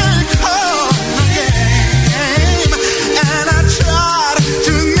got me caught.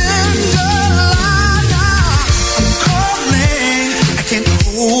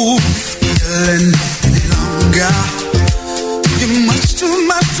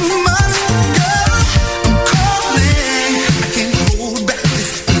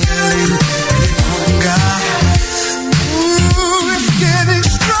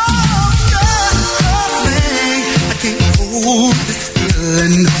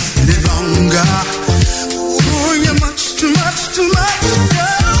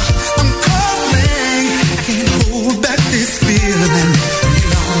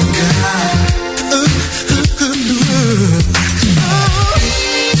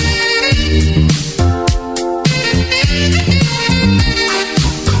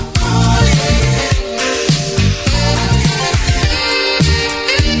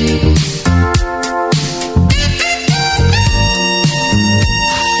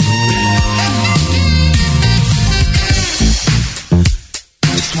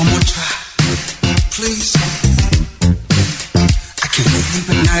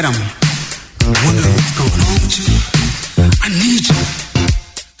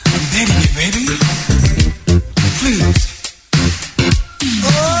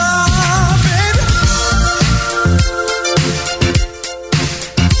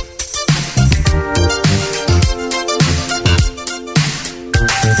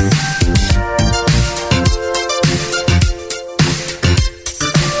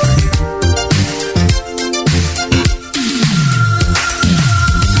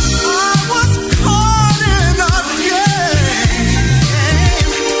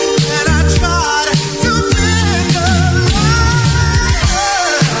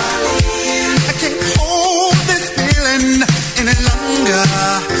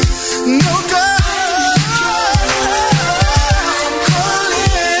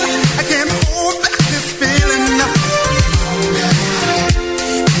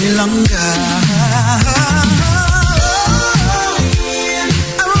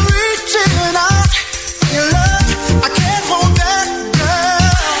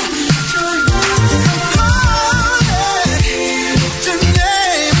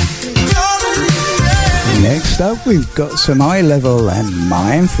 Up, we've got some Eye Level and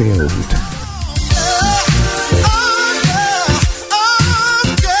Minefield.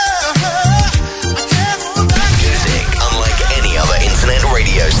 Music unlike any other internet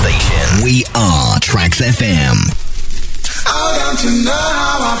radio station. We are Trax FM. Oh, don't you know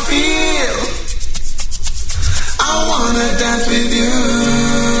how I feel? I wanna dance with you.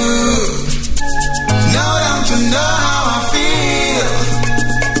 No, don't you know how I feel?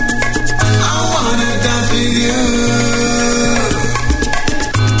 I wanna dance with you.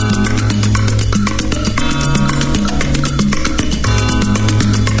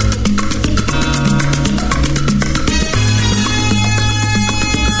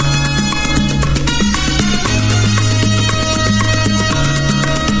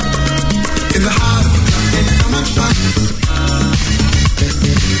 In the heart of the night, so much fun.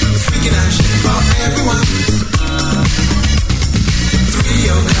 Freaking out shit for everyone.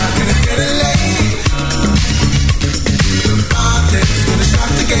 3 o'clock and it's getting late. The bartender's gonna shut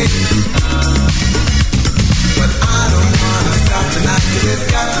the gate. But I don't wanna stop tonight 'cause it's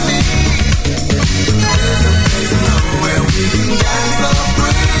got to be. There's a place I know where we can dance so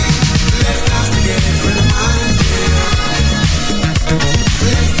free. Let's dance together with the minefield.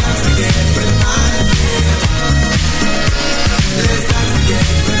 Let's dance together with the minefield. Let's dance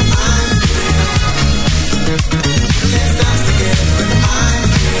together with the minefield. Let's dance together with the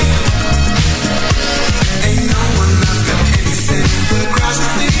minefield. Ain't no one else got any sense to cross the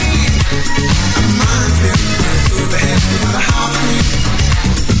sea. A minefield through the head, no matter how to leave.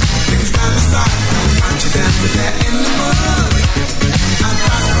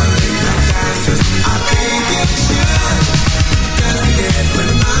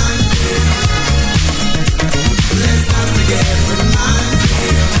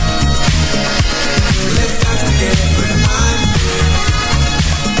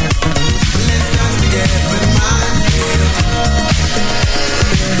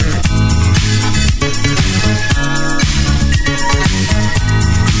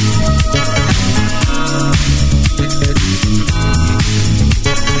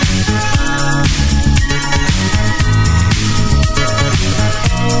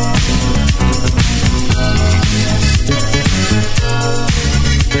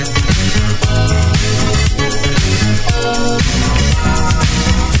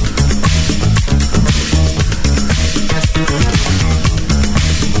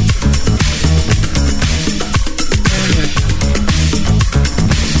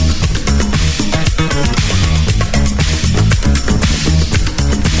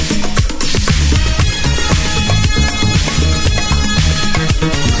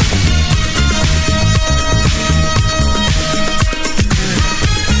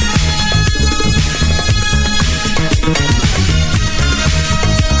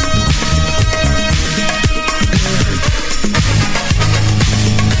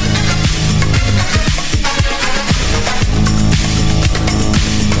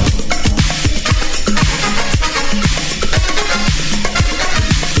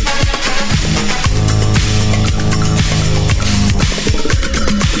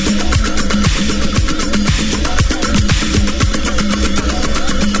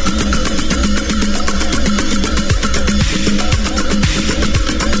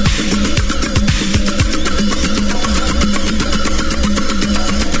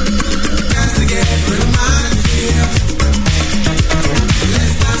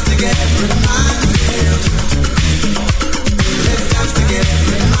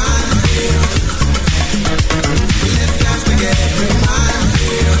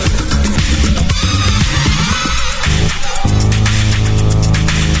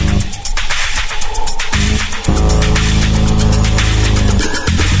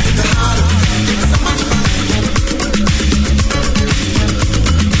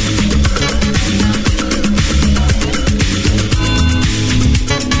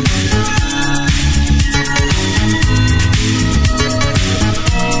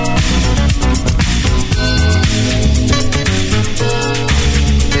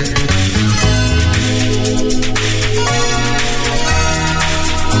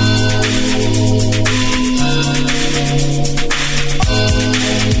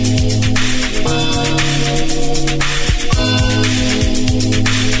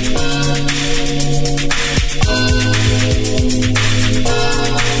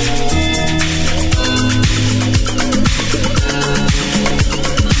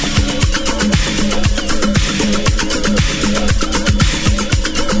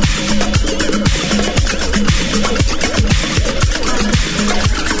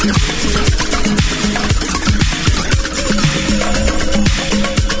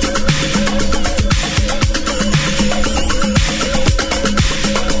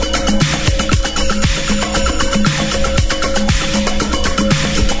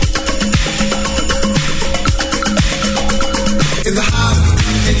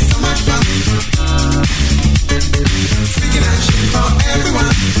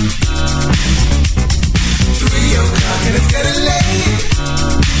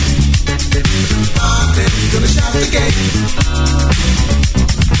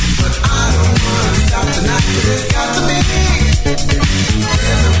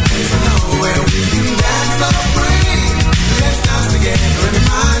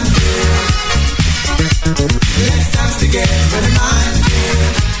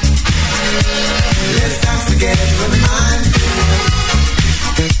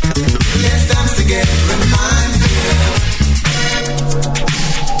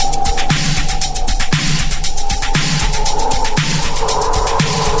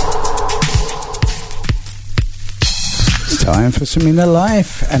 Time for some inner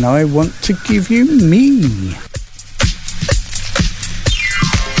life, and I want to give you me.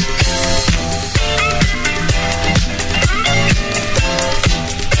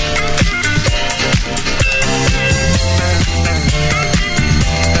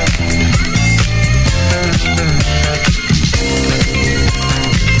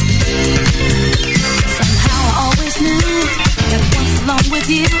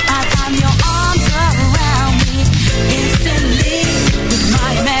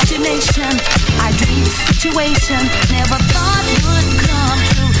 Never thought would come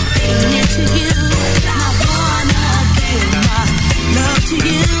true. Bring it to you. I wanna give my love to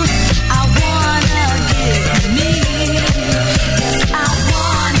you. I wanna give me. Yes, I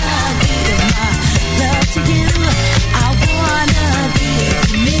wanna give my love to you. I wanna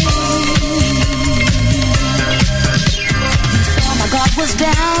give me. You saw my guard was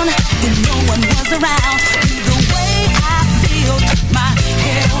down when no one was around. The way I feel, took my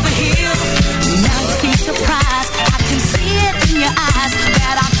head over heels. Now you feel surprised. I can see it in your eyes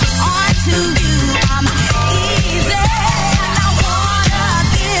that I'm on to you. I'm easy, and I wanna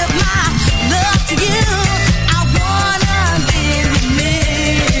give my love to you. I wanna give you me.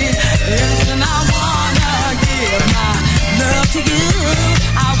 Yes, and I wanna give my love to you.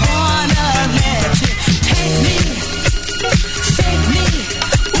 I wanna let you take me, shake me,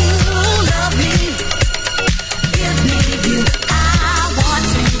 ooh, love me.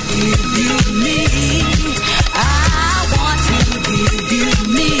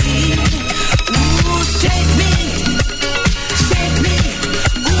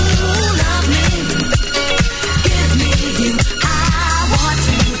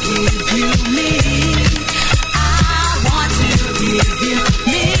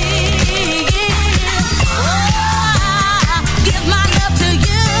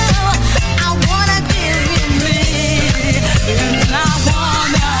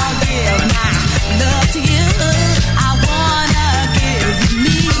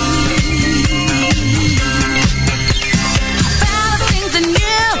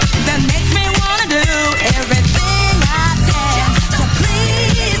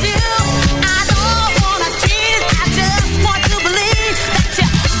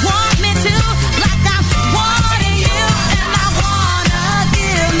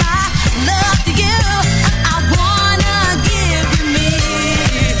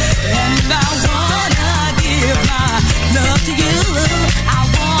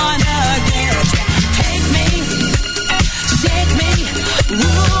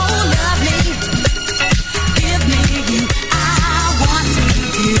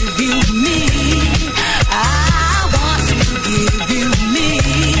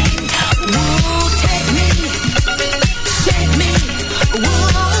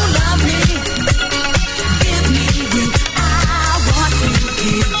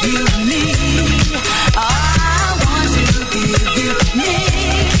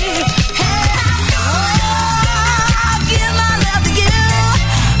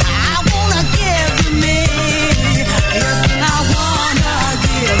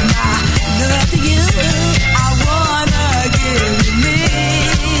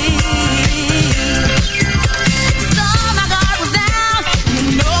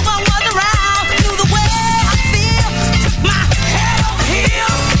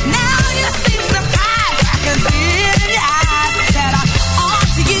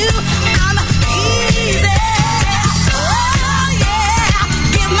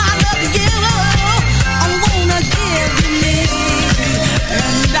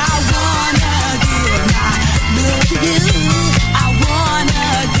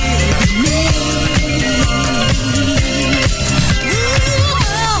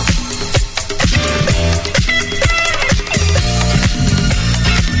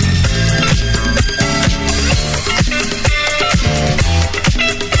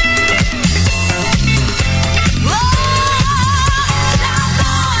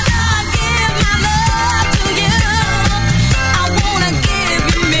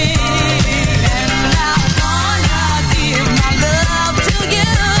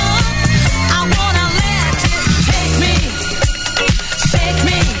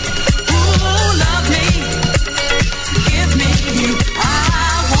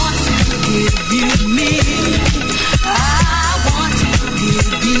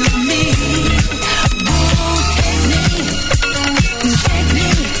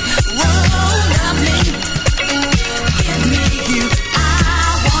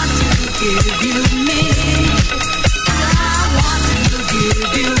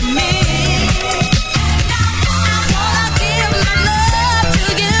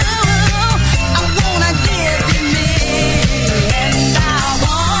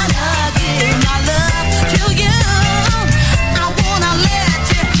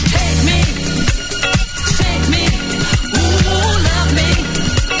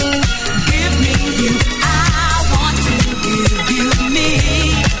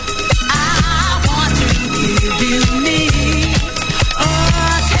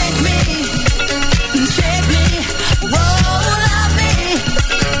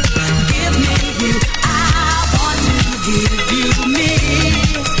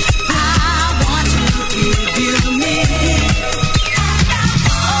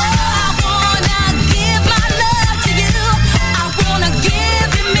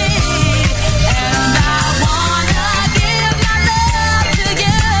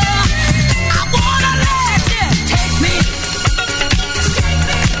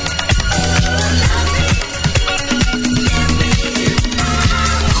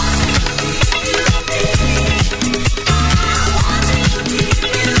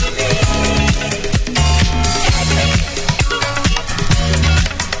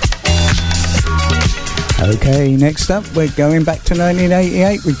 Okay, next up we're going back to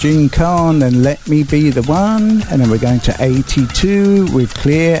 1988 with Gene Khan and Let Me Be the One, and then we're going to 82 with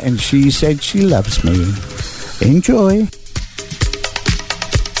Clear and She Said She Loves Me. Enjoy.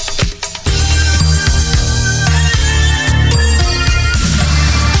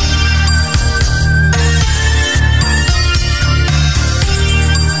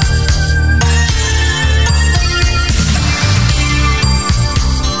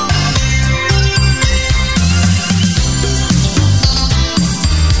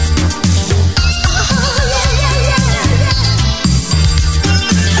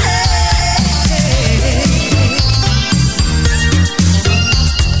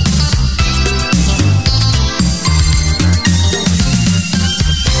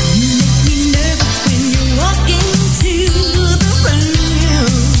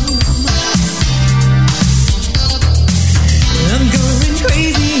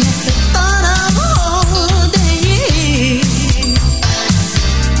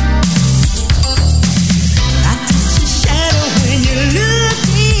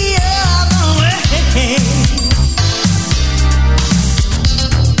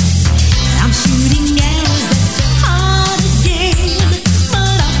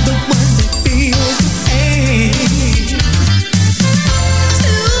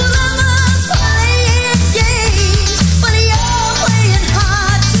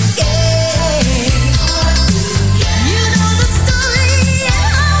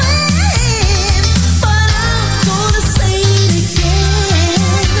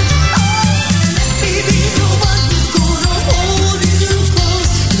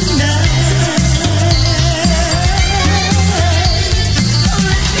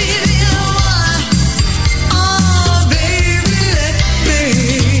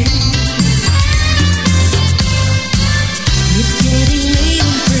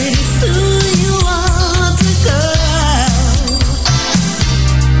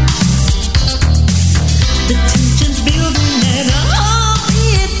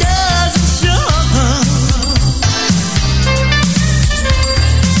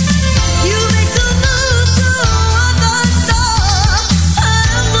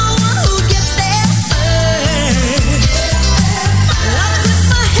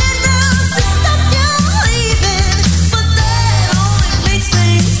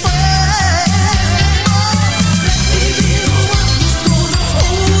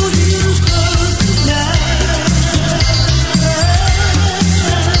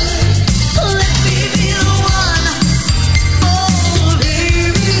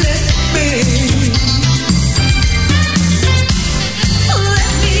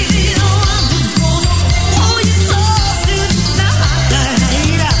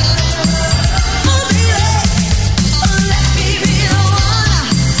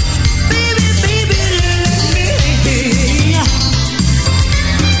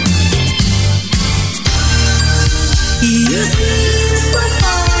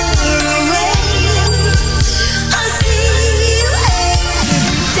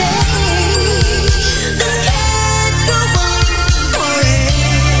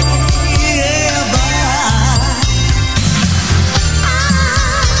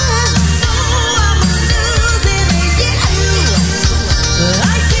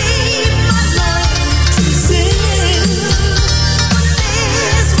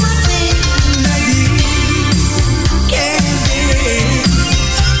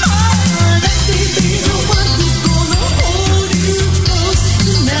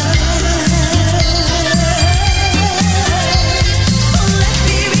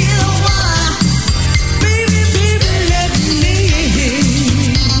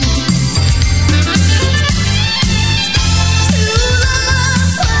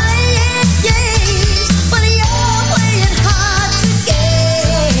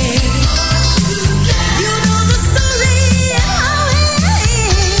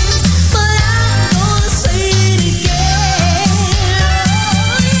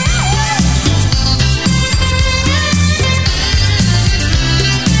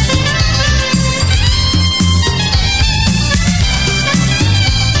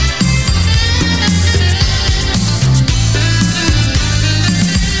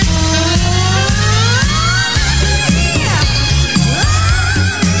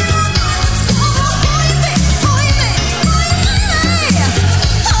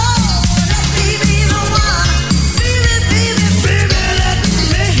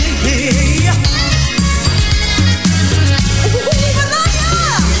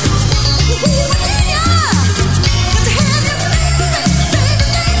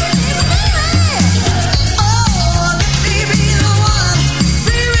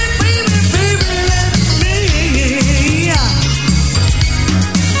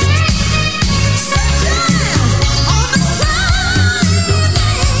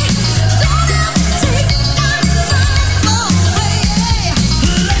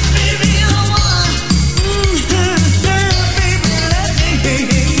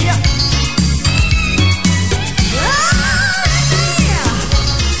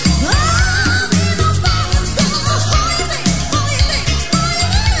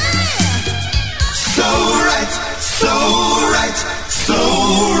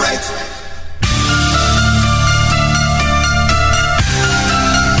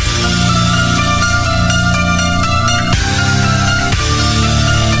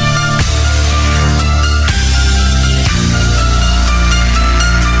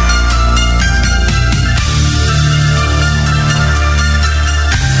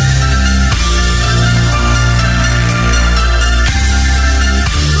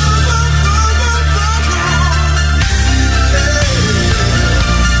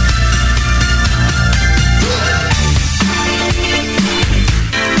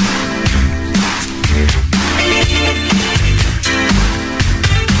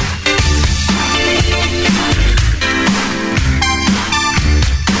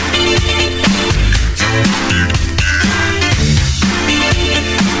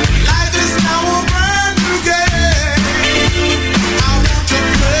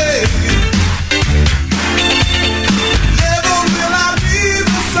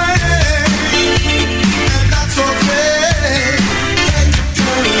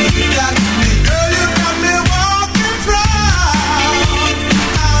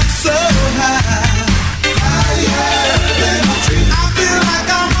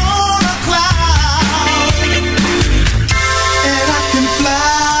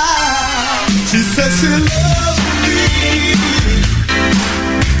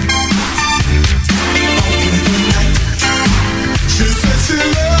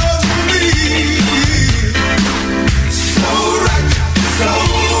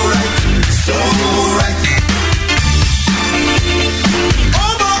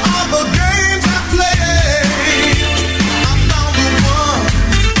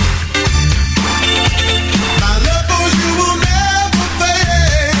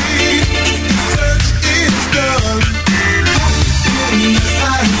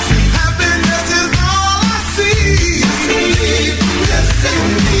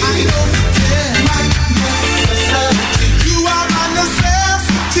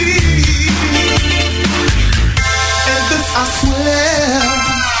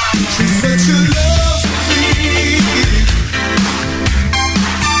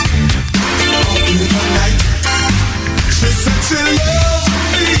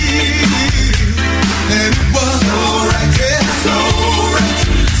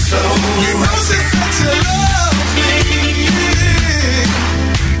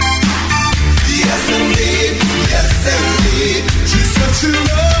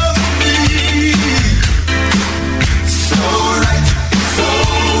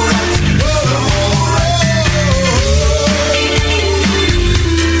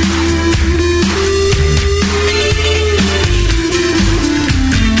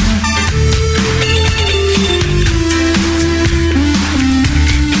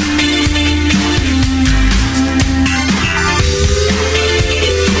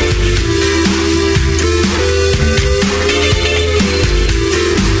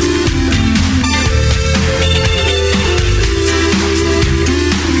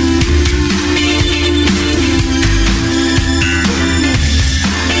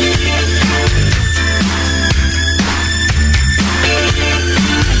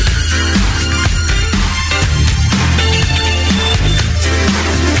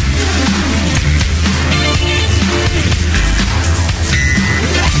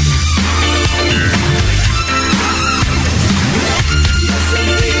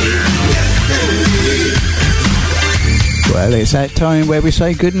 It's that time where we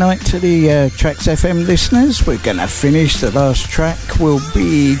say goodnight to the Trax FM listeners. We're going to finish. The last track will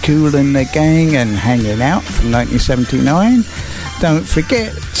be Kool and the Gang and Hanging Out from 1979. Don't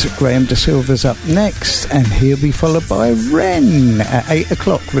forget, Graham De Silva's up next, and he'll be followed by Ren at 8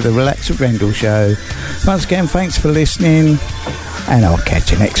 o'clock with the Relax with Rendell show. Once again, thanks for listening, and I'll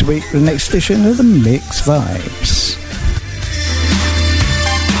catch you next week for the next edition of the Mix Vibes.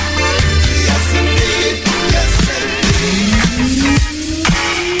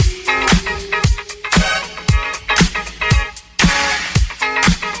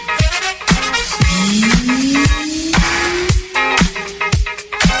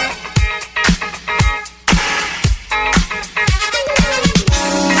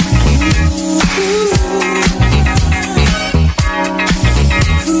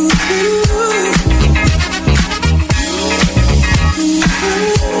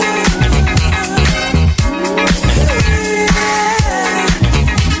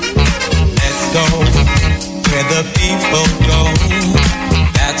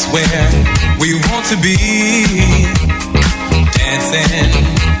 To be dancing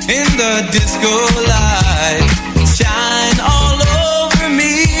in the disco light, shine all over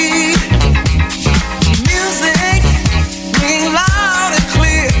me. Music ring loud and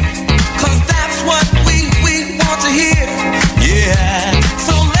clear, 'cause that's what we want to hear. Yeah,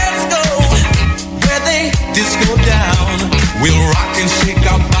 so let's go where they disco down. We'll rock and shake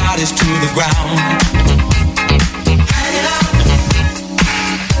our bodies to the ground.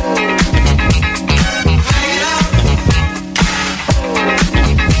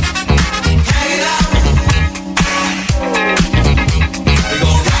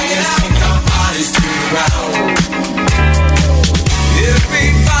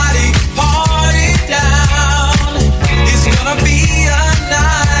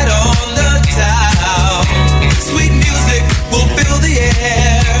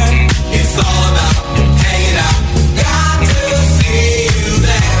 It's all about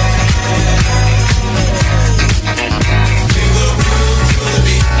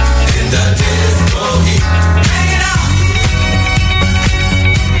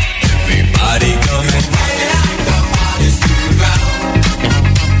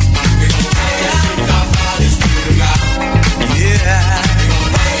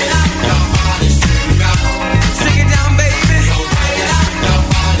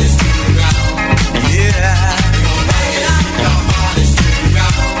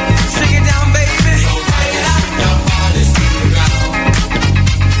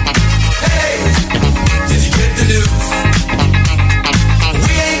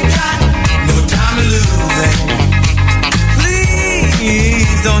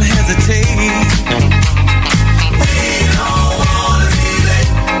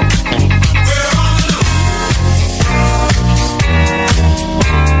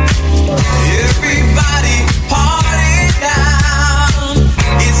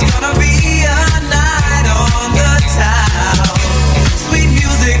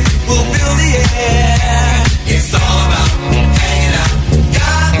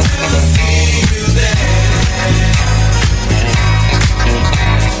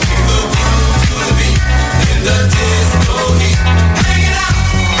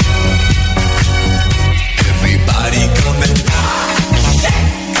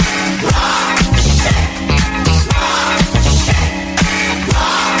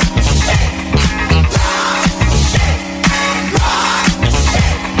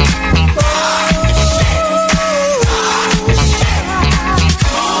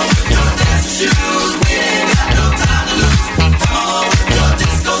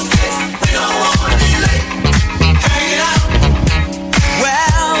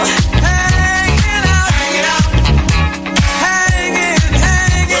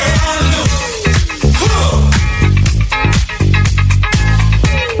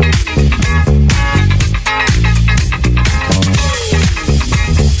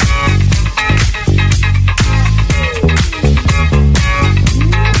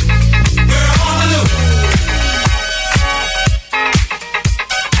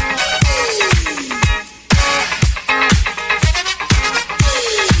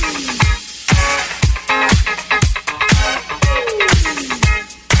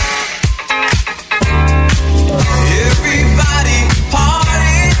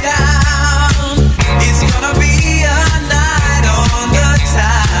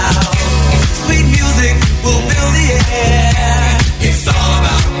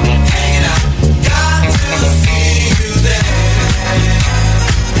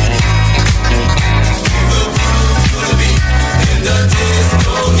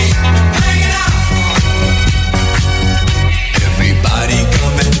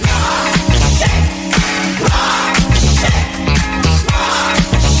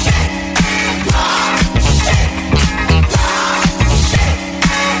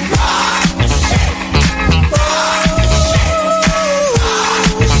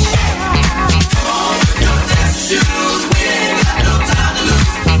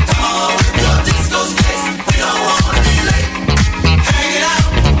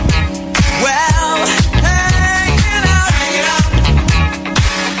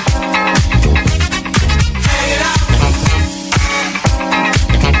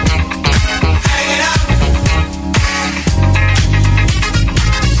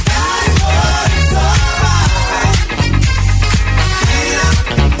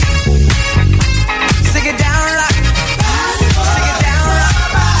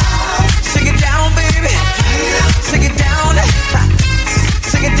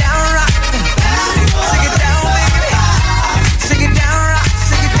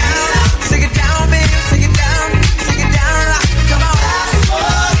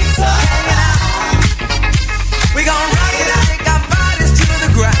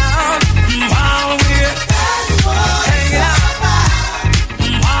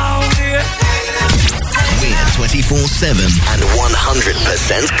 24/7 and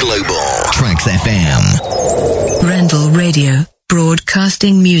 100% global. Trax FM. Rendell Radio,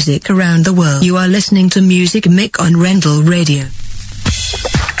 broadcasting music around the world. You are listening to Music Mick on Rendell Radio.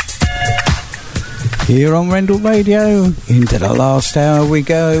 Here on Rendell Radio, into the last hour we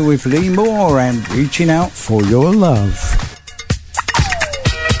go with Lee Moore and Reaching Out for Your Love.